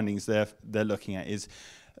of findings they're looking at is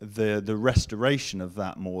the restoration of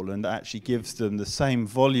that moorland actually gives them the same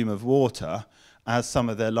volume of water as some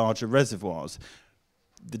of their larger reservoirs.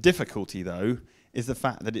 The difficulty, though, is the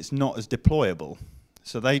fact that it's not as deployable.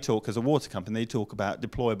 So they talk, as a water company, they talk about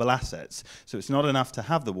deployable assets. So it's not enough to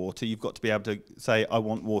have the water, you've got to be able to say, I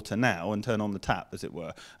want water now, and turn on the tap, as it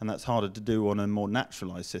were. And that's harder to do on a more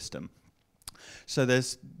naturalised system. So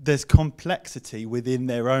there's complexity within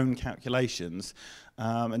their own calculations.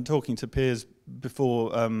 And talking to peers before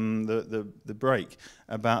the break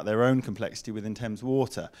about their own complexity within Thames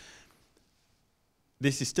Water,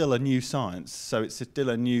 this is still a new science, so it's still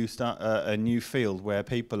a new field where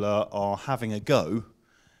people are having a go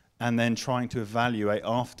and then trying to evaluate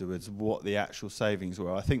afterwards what the actual savings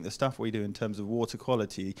were. I think the stuff we do in terms of water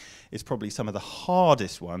quality is probably some of the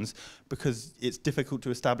hardest ones, because it's difficult to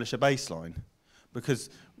establish a baseline. Because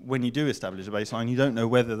when you do establish a baseline, you don't know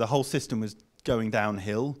whether the whole system was going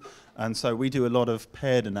downhill, and so we do a lot of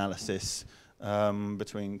paired analysis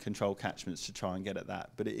between control catchments to try and get at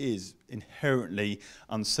that. But it is inherently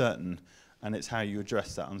uncertain, and it's how you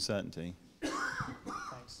address that uncertainty.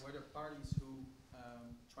 Thanks. Were there parties who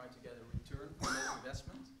tried to get a return on that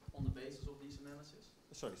investment on the basis of these analyses?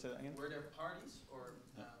 Sorry, say that again? Were there parties or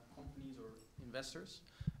companies or investors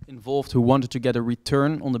involved who wanted to get a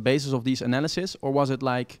return on the basis of these analyses, or was it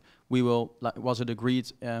like was it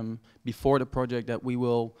agreed before the project that we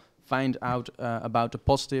will find out about the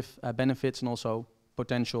positive benefits and also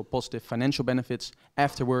potential positive financial benefits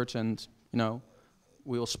afterwards, and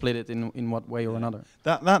we will split it in what way or another?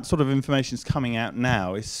 That sort of information is coming out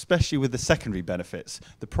now, especially with the secondary benefits.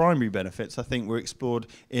 The primary benefits, I think, were explored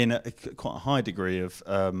in quite a high degree of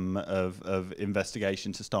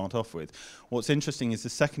investigation to start off with. What's interesting is the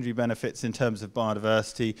secondary benefits in terms of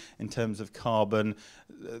biodiversity, in terms of carbon.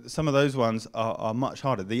 Some of those ones are much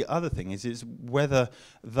harder. The other thing is whether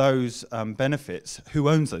those benefits, who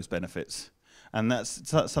owns those benefits? And that's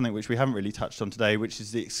something which we haven't really touched on today, which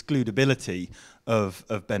is the excludability of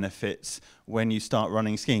benefits when you start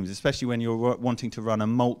running schemes, especially when you're wanting to run a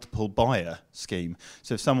multiple buyer scheme.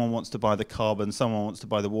 So if someone wants to buy the carbon, someone wants to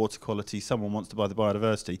buy the water quality, someone wants to buy the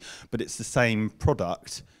biodiversity, but it's the same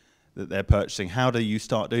product that they're purchasing, how do you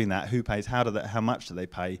start doing that? Who pays? How much do they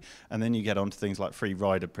pay? And then you get onto things like free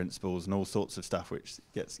rider principles and all sorts of stuff, which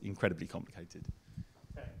gets incredibly complicated.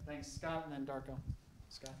 Okay, thanks, Scott, and then Darko.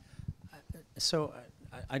 Scott. So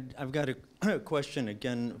I've got a question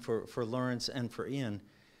again for Lawrence and for Ian,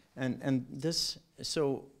 and this,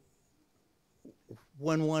 so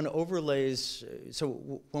when one overlays,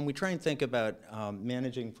 so when we try and think about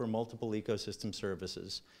managing for multiple ecosystem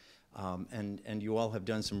services, and you all have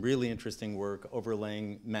done some really interesting work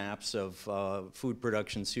overlaying maps of food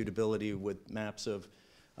production suitability with maps of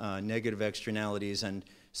negative externalities, and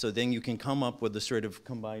so then you can come up with the sort of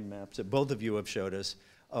combined maps that both of you have showed us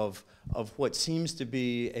of what seems to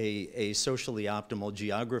be a socially optimal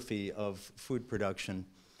geography of food production.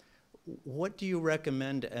 What do you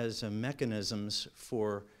recommend as mechanisms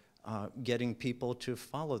for getting people to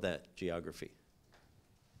follow that geography?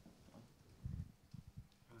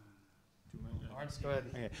 Lawrence, go ahead.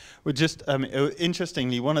 Okay. Well, just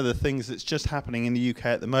interestingly, one of the things that's just happening in the UK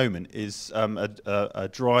at the moment is a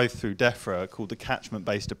drive through DEFRA called the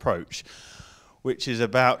catchment-based approach, which is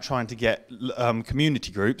about trying to get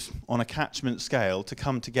community groups on a catchment scale to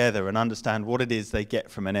come together and understand what it is they get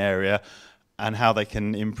from an area and how they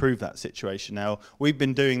can improve that situation. Now, we've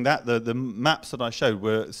been doing that. The maps that I showed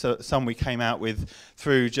were some we came out with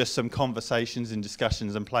through just some conversations and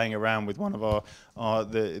discussions and playing around with one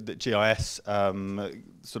of the GIS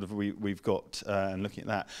sort of we've got and looking at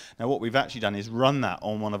that. Now, what we've actually done is run that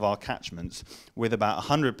on one of our catchments with about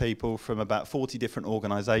 100 people from about 40 different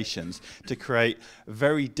organisations to create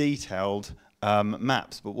very detailed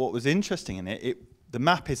maps. But what was interesting in it, the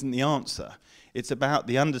map isn't the answer. It's about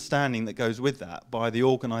the understanding that goes with that by the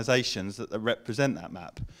organisations that represent that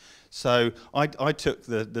map. So I took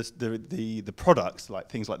the products, like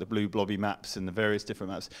things like the blue blobby maps and the various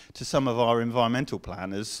different maps, to some of our environmental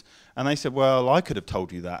planners, and they said, well, I could have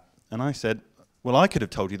told you that. And I said, well, I could have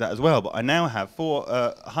told you that as well, but I now have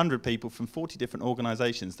 100 people from 40 different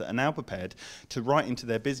organisations that are now prepared to write into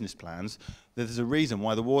their business plans that there's a reason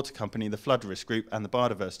why the water company, the flood risk group and the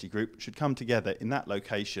biodiversity group should come together in that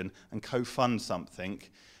location and co-fund something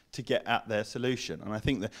to get at their solution. And I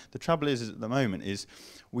think that the trouble is at the moment is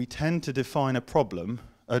we tend to define a problem,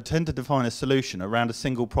 tend to define a solution around a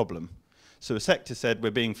single problem. So a sector said we're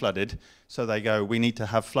being flooded, so they go, we need to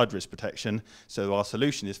have flood risk protection, so our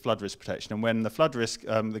solution is flood risk protection. And when the flood risk,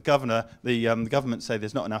 the government say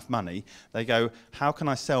there's not enough money, they go, how can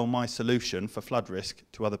I sell my solution for flood risk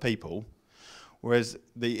to other people? Whereas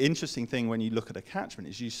the interesting thing when you look at a catchment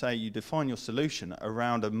is you say you define your solution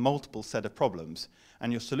around a multiple set of problems,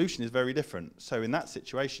 and your solution is very different. So in that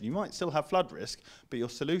situation, you might still have flood risk, but your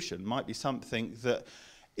solution might be something that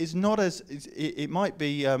is not as, it might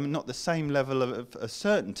be not the same level of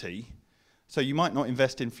certainty. So you might not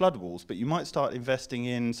invest in flood walls, but you might start investing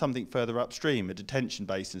in something further upstream, a detention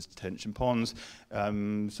basins, detention ponds,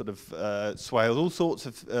 swales, all sorts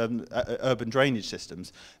of urban drainage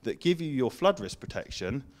systems that give you your flood risk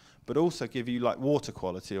protection, but also give you like water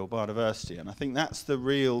quality or biodiversity. And I think that's the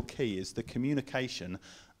real key, is the communication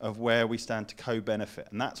of where we stand to co-benefit.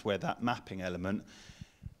 And that's where that mapping element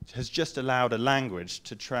has just allowed a language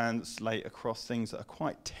to translate across things that are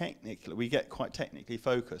quite technical. We get quite technically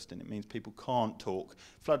focused, and it means people can't talk.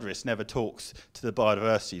 Flood risk never talks to the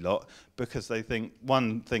biodiversity lot because they think,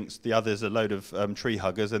 one thinks the other's a load of tree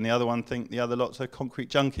huggers, and the other one think the other lots are concrete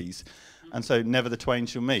junkies. And so never the twain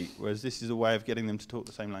shall meet, whereas this is a way of getting them to talk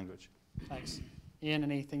the same language. Thanks. Ian,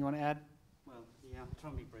 anything you want to add? Well, yeah, I'll try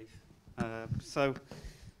and be brief.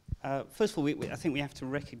 First of all, I think we have to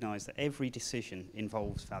recognise that every decision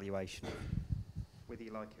involves valuation, whether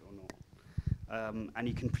you like it or not. And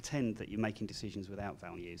you can pretend that you're making decisions without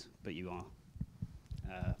values, but you are.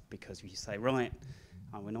 Because if you say, right,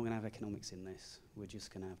 we're not going to have economics in this, we're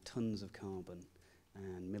just going to have tons of carbon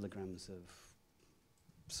and milligrams of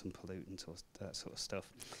some pollutant or that sort of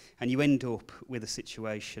stuff. And you end up with a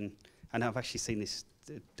situation, and I've actually seen this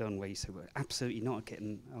done where you say, we're absolutely not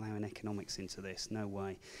allowing economics into this, no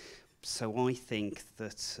way. So I think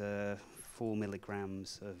that 4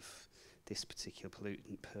 milligrams of this particular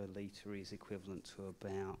pollutant per litre is equivalent to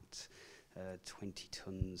about 20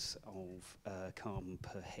 tonnes of carbon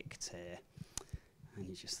per hectare. And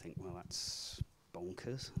you just think, well, that's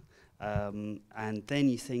bonkers. And then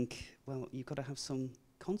you think, well, you've got to have some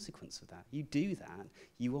consequence of that. You do that,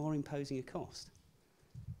 you are imposing a cost.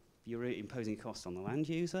 You're imposing a cost on the land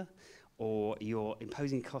user, or you're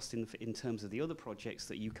imposing a cost in terms of the other projects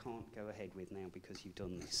that you can't go ahead with now because you've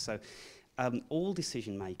done this. So all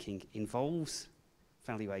decision making involves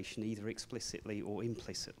valuation either explicitly or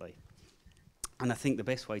implicitly. And I think the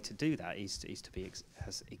best way to do that is to be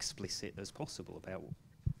as explicit as possible about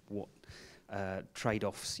what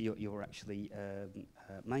trade-offs you're actually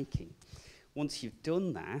making. Once you've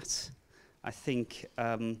done that, I think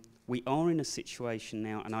we are in a situation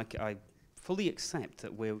now, and I fully accept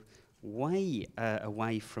that we're way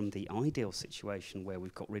away from the ideal situation where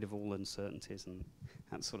we've got rid of all uncertainties and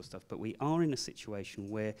that sort of stuff, but we are in a situation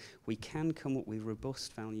where we can come up with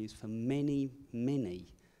robust values for many,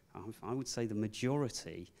 I would say the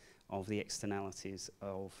majority of the externalities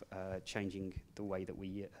of changing the way that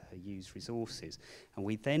we use resources. And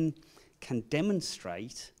we then can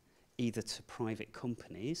demonstrate either to private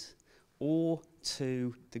companies or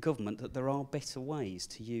to the government that there are better ways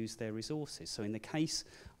to use their resources. So in the case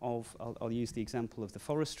of, I'll use the example of the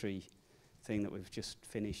forestry thing that we've just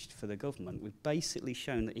finished for the government, we've basically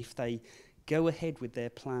shown that if they go ahead with their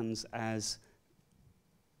plans as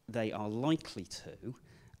they are likely to,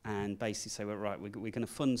 and basically say, well, right, we're going to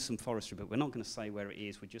fund some forestry, but we're not going to say where it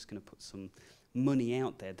is, we're just going to put some money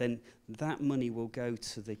out there, then that money will go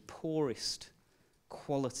to the poorest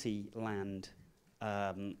quality land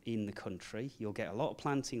in the country. You'll get a lot of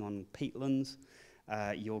planting on peatlands.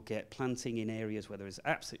 You'll get planting in areas where there is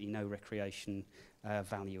absolutely no recreation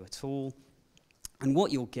value at all. And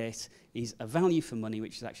what you'll get is a value for money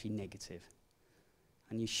which is actually negative.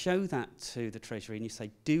 And you show that to the Treasury and you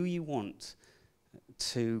say, do you want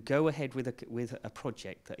to go ahead with a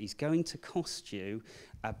project that is going to cost you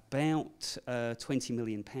about £20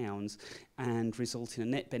 million and result in a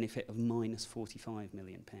net benefit of minus £45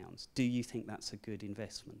 million? Do you think that's a good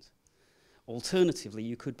investment? Alternatively,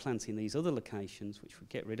 you could plant in these other locations which would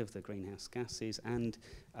get rid of the greenhouse gases and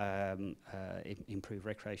improve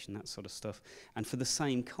recreation, that sort of stuff. And for the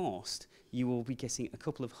same cost, you will be getting a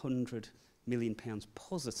couple of £100 million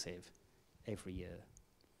positive every year.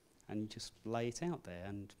 And you just lay it out there,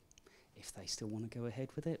 and if they still want to go ahead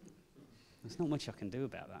with it, there's not much I can do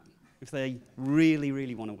about that. If they really,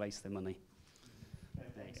 really want to waste their money. Okay,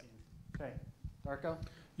 thanks. Okay, Darko?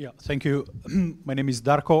 Yeah, thank you. My name is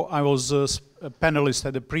Darko. I was a panelist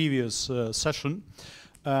at the previous session.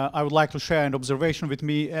 I would like to share an observation with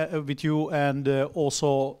you, and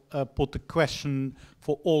also put a question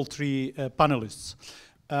for all three panelists.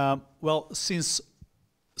 Well, since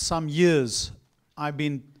some years, I've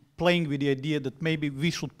been playing with the idea that maybe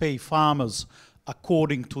we should pay farmers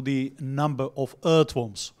according to the number of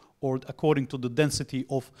earthworms or according to the density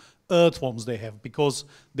of earthworms they have, because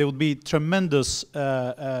there would be tremendous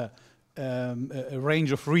a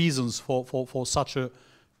range of reasons for such a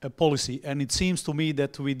policy. And it seems to me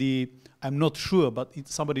that with the, I'm not sure, but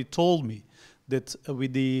somebody told me that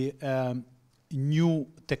with the new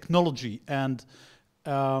technology and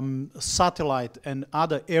satellite and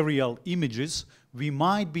other aerial images, we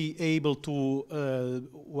might be able to,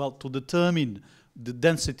 well, to determine the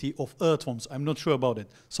density of earthworms. I'm not sure about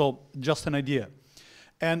it. So just an idea.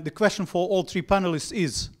 And the question for all three panelists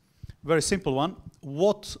is a very simple one.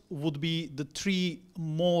 What would be the three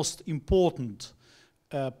most important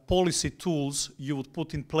policy tools you would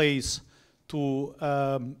put in place to,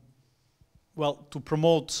 well, to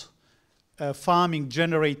promote farming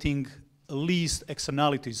generating least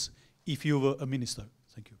externalities if you were a minister?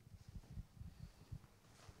 Thank you.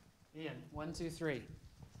 Ian, 1, 2, 3.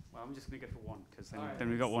 Well, I'm just going to go for one, because then, Right. then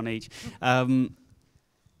we've got one each.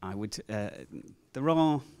 I would. There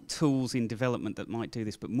are tools in development that might do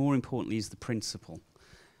this, but more importantly is the principle.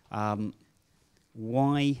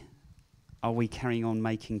 Why are we carrying on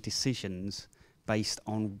making decisions based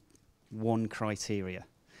on one criteria?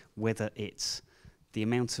 Whether it's the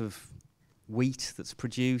amount of wheat that's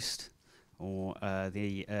produced, or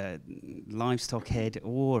the livestock head,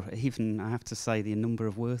 or even, I have to say, the number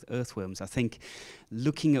of earthworms. I think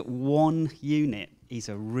looking at one unit is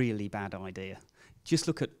a really bad idea. Just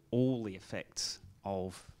look at all the effects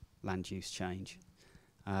of land use change.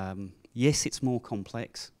 Yes, it's more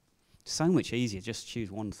complex. So much easier, just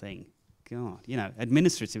choose one thing. God, you know,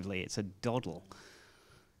 administratively it's a doddle.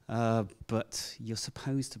 But you're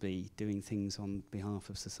supposed to be doing things on behalf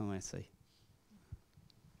of society.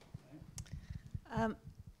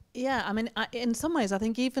 Yeah, I mean, in some ways, I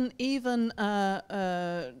think even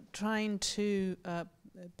trying to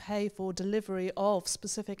pay for delivery of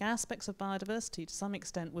specific aspects of biodiversity to some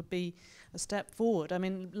extent would be a step forward. I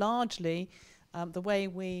mean, largely, the way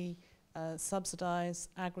we subsidise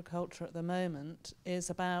agriculture at the moment is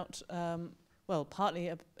about, well,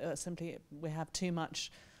 partly simply we have too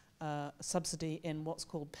much subsidy in what's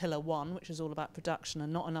called Pillar 1, which is all about production,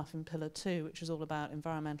 and not enough in Pillar 2, which is all about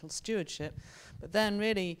environmental stewardship. But then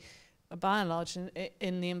really, by and large,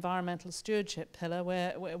 in the environmental stewardship pillar,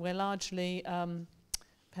 we're largely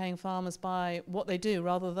paying farmers by what they do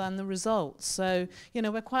rather than the results. So, you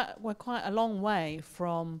know, we're quite a long way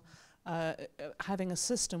from having a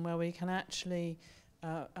system where we can actually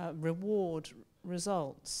reward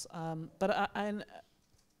results.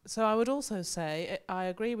 So I would also say I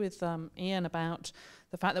agree with Ian about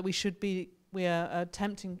the fact that we should be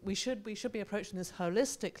approaching this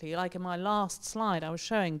holistically. Like in my last slide, I was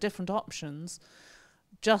showing different options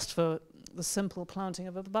just for the simple planting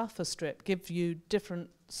of a buffer strip, give you different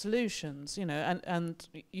solutions, you know, and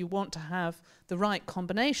you want to have the right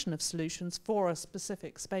combination of solutions for a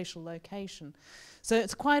specific spatial location. So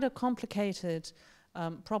it's quite a complicated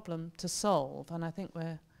problem to solve, and I think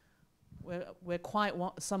we're quite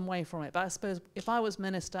some way from it. But I suppose if I was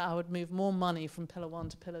minister, I would move more money from Pillar 1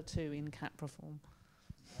 to Pillar 2 in CAP reform.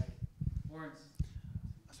 Right. Lawrence.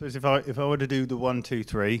 I suppose if I were to do the 1, 2,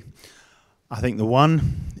 3, I think the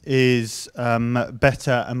one is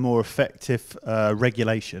better and more effective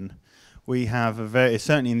regulation. We have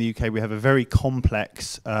certainly in the UK, we have a very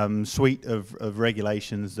complex suite of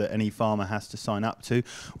regulations that any farmer has to sign up to,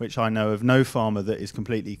 which I know of no farmer that is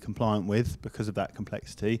completely compliant with because of that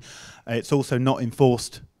complexity. It's also not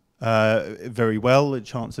enforced very well. The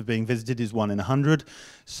chance of being visited is 1 in 100.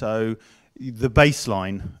 So the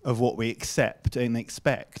baseline of what we accept and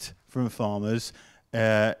expect from farmers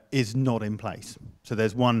is not in place. So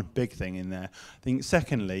there's one big thing in there. I think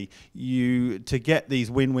secondly, to get these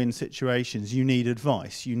win-win situations, you need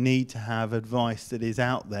advice. You need to have advice that is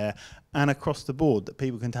out there and across the board that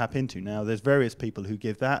people can tap into. Now, there's various people who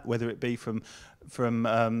give that, whether it be from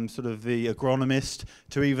sort of the agronomist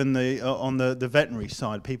to even on the veterinary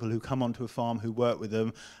side, people who come onto a farm who work with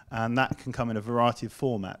them, and that can come in a variety of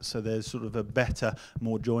formats. So there's sort of a better,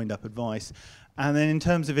 more joined up advice. And then in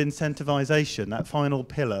terms of incentivization, that final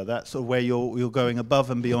pillar, that's sort of where you're going above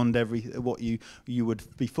and beyond what you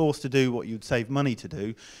would be forced to do, what you'd save money to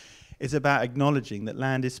do, is about acknowledging that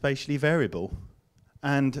land is spatially variable.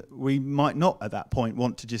 And we might not at that point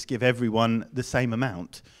want to just give everyone the same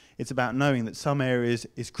amount. It's about knowing that some areas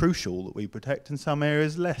is crucial that we protect and some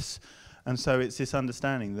areas less. And so it's this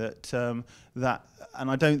understanding that, and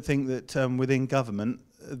I don't think that within government,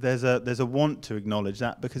 there's a want to acknowledge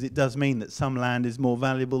that, because it does mean that some land is more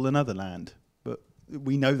valuable than other land, but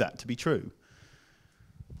we know that to be true.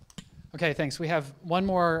 Okay, thanks. We have one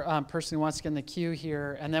more person who wants to get in the queue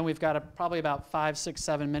here, and then we've got probably about 5, 6,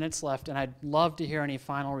 7 minutes left, and I'd love to hear any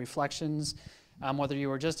final reflections, whether you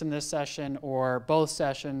were just in this session or both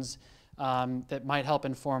sessions, that might help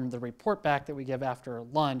inform the report back that we give after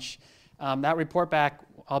lunch. That report back,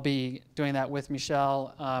 I'll be doing that with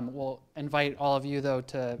Michelle. We'll invite all of you, though,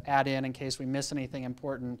 to add in case we miss anything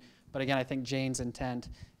important. But again, I think Jane's intent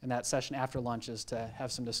in that session after lunch is to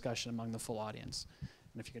have some discussion among the full audience.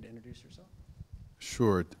 And if you could introduce yourself.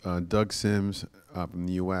 Sure. Doug Sims from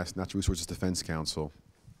the U.S. Natural Resources Defense Council.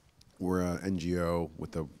 We're an NGO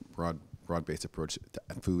with a broad-based approach to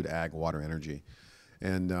food, ag, water, energy.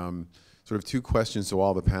 And sort of two questions to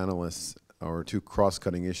all the panelists, or two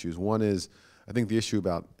cross-cutting issues. One is, I think the issue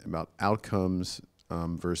about outcomes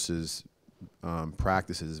versus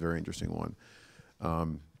practices is a very interesting one.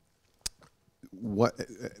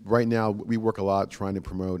 right now we work a lot trying to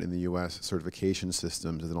promote in the U.S. certification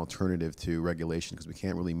systems as an alternative to regulation, because we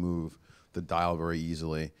can't really move the dial very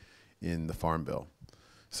easily in the Farm Bill.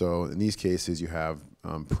 So in these cases, you have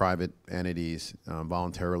private entities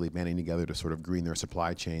voluntarily banding together to sort of green their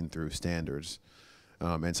supply chain through standards.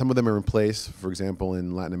 And some of them are in place. For example,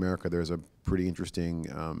 in Latin America, there's a pretty interesting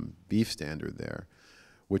beef standard there,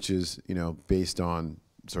 which is, you know, based on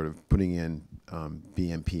sort of putting in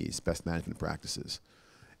BMPs, best management practices.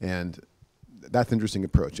 And that's an interesting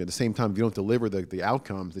approach. At the same time, if you don't deliver the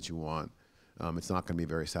outcomes that you want, it's not going to be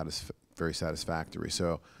very satisfactory.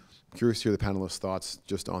 So I'm curious to hear the panelists' thoughts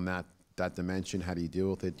just on that dimension. How do you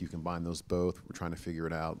deal with it? Do you combine those both? We're trying to figure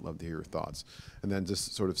it out. Love to hear your thoughts. And then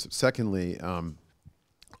just sort of secondly, on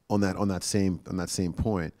that same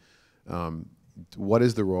point, what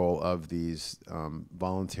is the role of these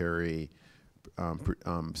voluntary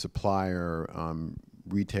supplier,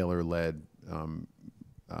 retailer-led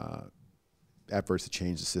efforts to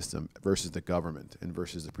change the system versus the government and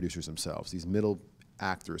versus the producers themselves? These middle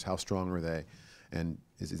actors, how strong are they? And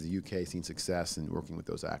is the UK seen success in working with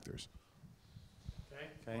those actors?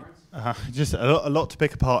 Okay. Just a lot to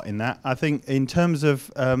pick apart in that. I think in terms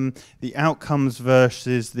of the outcomes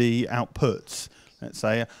versus the outputs, let's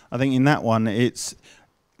say, I think in that one I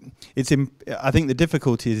think the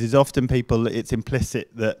difficulty is often it's implicit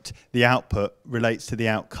that the output relates to the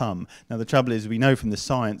outcome. Now the trouble is, we know from the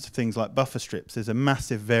science of things like buffer strips, there's a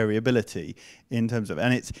massive variability in terms of,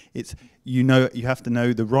 and it's you have to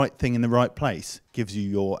know the right thing in the right place gives you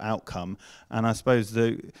your outcome. And I suppose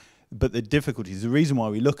but the difficulty is, the reason why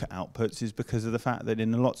we look at outputs is because of the fact that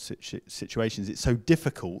in a lot of situations it's so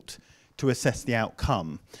difficult to assess the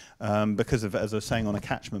outcome because of, as I was saying, on a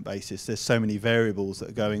catchment basis, there's so many variables that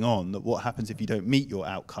are going on that what happens if you don't meet your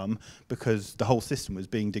outcome, because the whole system was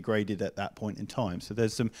being degraded at that point in time. So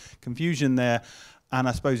there's some confusion there. And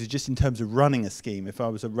I suppose it's just in terms of running a scheme, if I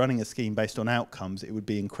was running a scheme based on outcomes, it would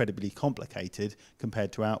be incredibly complicated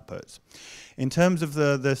compared to outputs. In terms of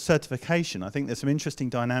the certification, I think there's some interesting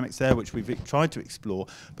dynamics there which we've tried to explore,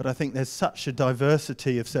 but I think there's such a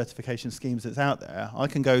diversity of certification schemes that's out there. I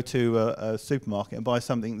can go to a supermarket and buy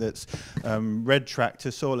something that's Red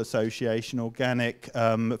Tractor, Soil Association, organic,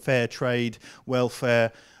 fair trade,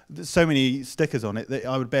 welfare. There's so many stickers on it that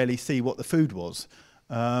I would barely see what the food was.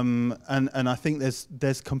 And I think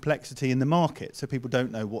there's complexity in the market, so people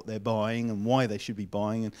don't know what they're buying and why they should be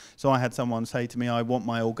buying. And so I had someone say to me, I want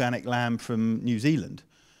my organic lamb from New Zealand.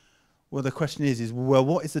 Well, the question is well,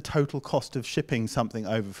 what is the total cost of shipping something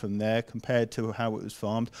over from there compared to how it was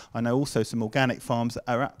farmed? I know also some organic farms that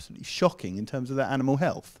are absolutely shocking in terms of their animal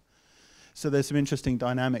health. So there's some interesting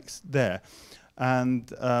dynamics there. And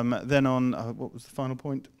then on, what was the final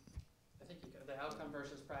point? I think the outcome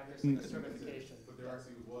versus practice and the certification.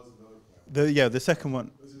 The second one.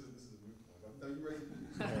 This is a moot point. No, you raised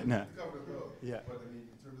it. No. You covered it both. Yeah. But I mean,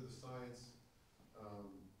 in terms of the scientists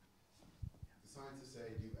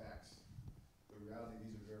say do X. But in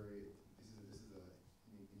reality, this is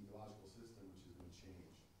an ecological system which is going to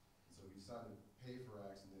change. And so if you decide to pay for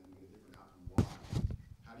X and then you get a different outcome Y,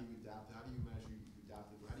 how do you adapt? How do you measure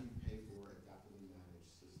adaptive? How do you pay for adaptively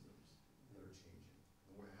managed systems that are changing?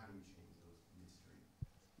 And how do you change those midstream?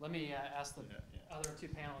 Let me ask the other two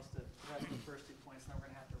panelists to address the first 2 points, and then we're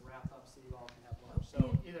going to have to wrap up so you all can have lunch.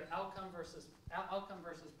 So either outcome versus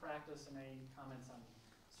practice, and any comments on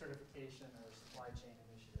certification or supply chain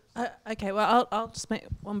initiatives. Okay, well, I'll just make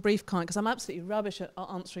one brief comment, because I'm absolutely rubbish at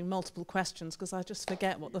answering multiple questions, because I just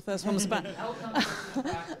forget what the first one was about. Outcome versus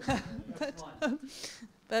practice. That's one.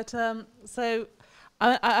 But so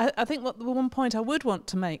I think the one point I would want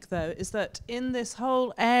to make, though, is that in this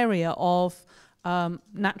whole area of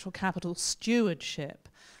natural capital stewardship,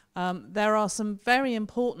 there are some very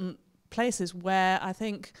important places where I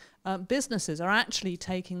think businesses are actually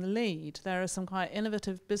taking the lead. There are some quite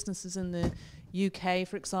innovative businesses in the UK,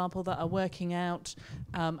 for example, that are working out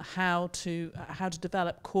how to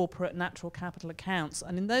develop corporate natural capital accounts.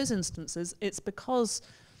 And in those instances, it's because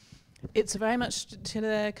it's very much to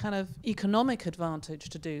their kind of economic advantage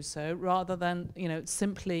to do so, rather than, you know,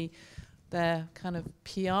 simply their kind of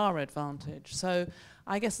PR advantage. So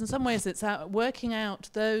I guess in some ways it's working out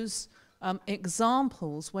those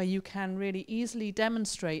examples where you can really easily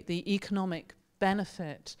demonstrate the economic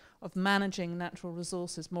benefit of managing natural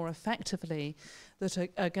resources more effectively that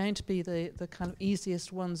are going to be the kind of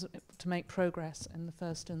easiest ones to make progress in the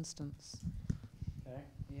first instance. Okay,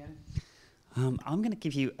 Ian? I'm going to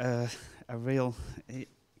give you a real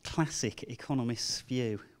classic economist's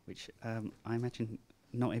view, which I imagine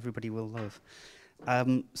not everybody will love.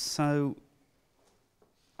 So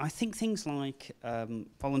I think things like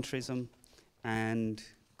voluntarism, and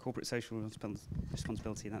corporate social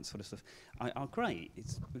responsibility, that sort of stuff, are great.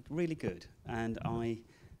 It's really good, and I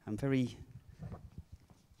am very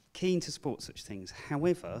keen to support such things.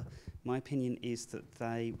 However, my opinion is that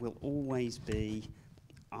they will always be,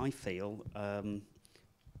 I feel, how can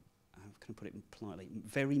I put it politely,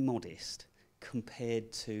 very modest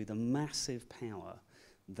compared to the massive power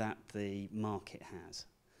that the market has.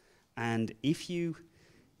 And if you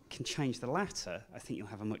can change the latter, I think you'll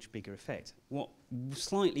have a much bigger effect. What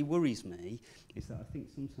slightly worries me is that I think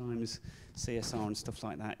sometimes CSR and stuff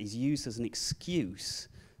like that is used as an excuse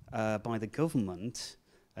by the government,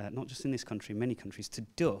 not just in this country, in many countries, to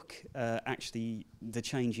duck actually the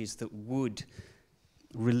changes that would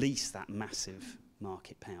release that massive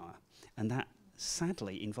market power. And that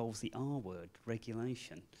sadly involves the R word,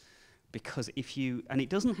 regulation. Because if you, and it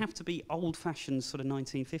doesn't have to be old-fashioned sort of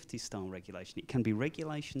 1950s style regulation, it can be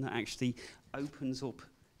regulation that actually opens up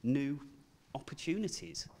new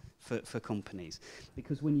opportunities for companies.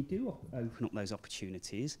 Because when you do open up those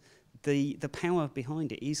opportunities, the power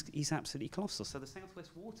behind it is absolutely colossal. So the South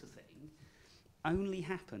West Water thing only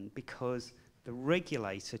happened because the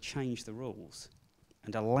regulator changed the rules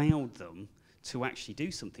and allowed them to actually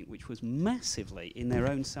do something which was massively in their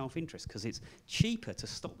own self-interest, because it's cheaper to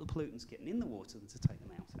stop the pollutants getting in the water than to take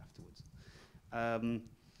them out afterwards.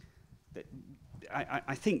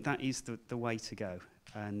 I think that is the way to go.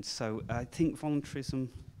 And so I think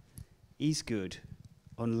voluntarism is good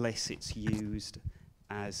unless it's used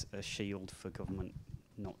as a shield for government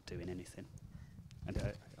not doing anything. And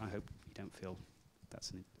I hope you don't feel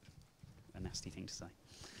that's a nasty thing to say.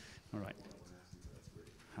 All right.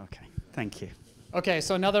 Okay, thank you. Okay,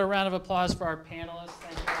 so another round of applause for our panelists.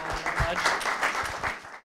 Thank you all very much.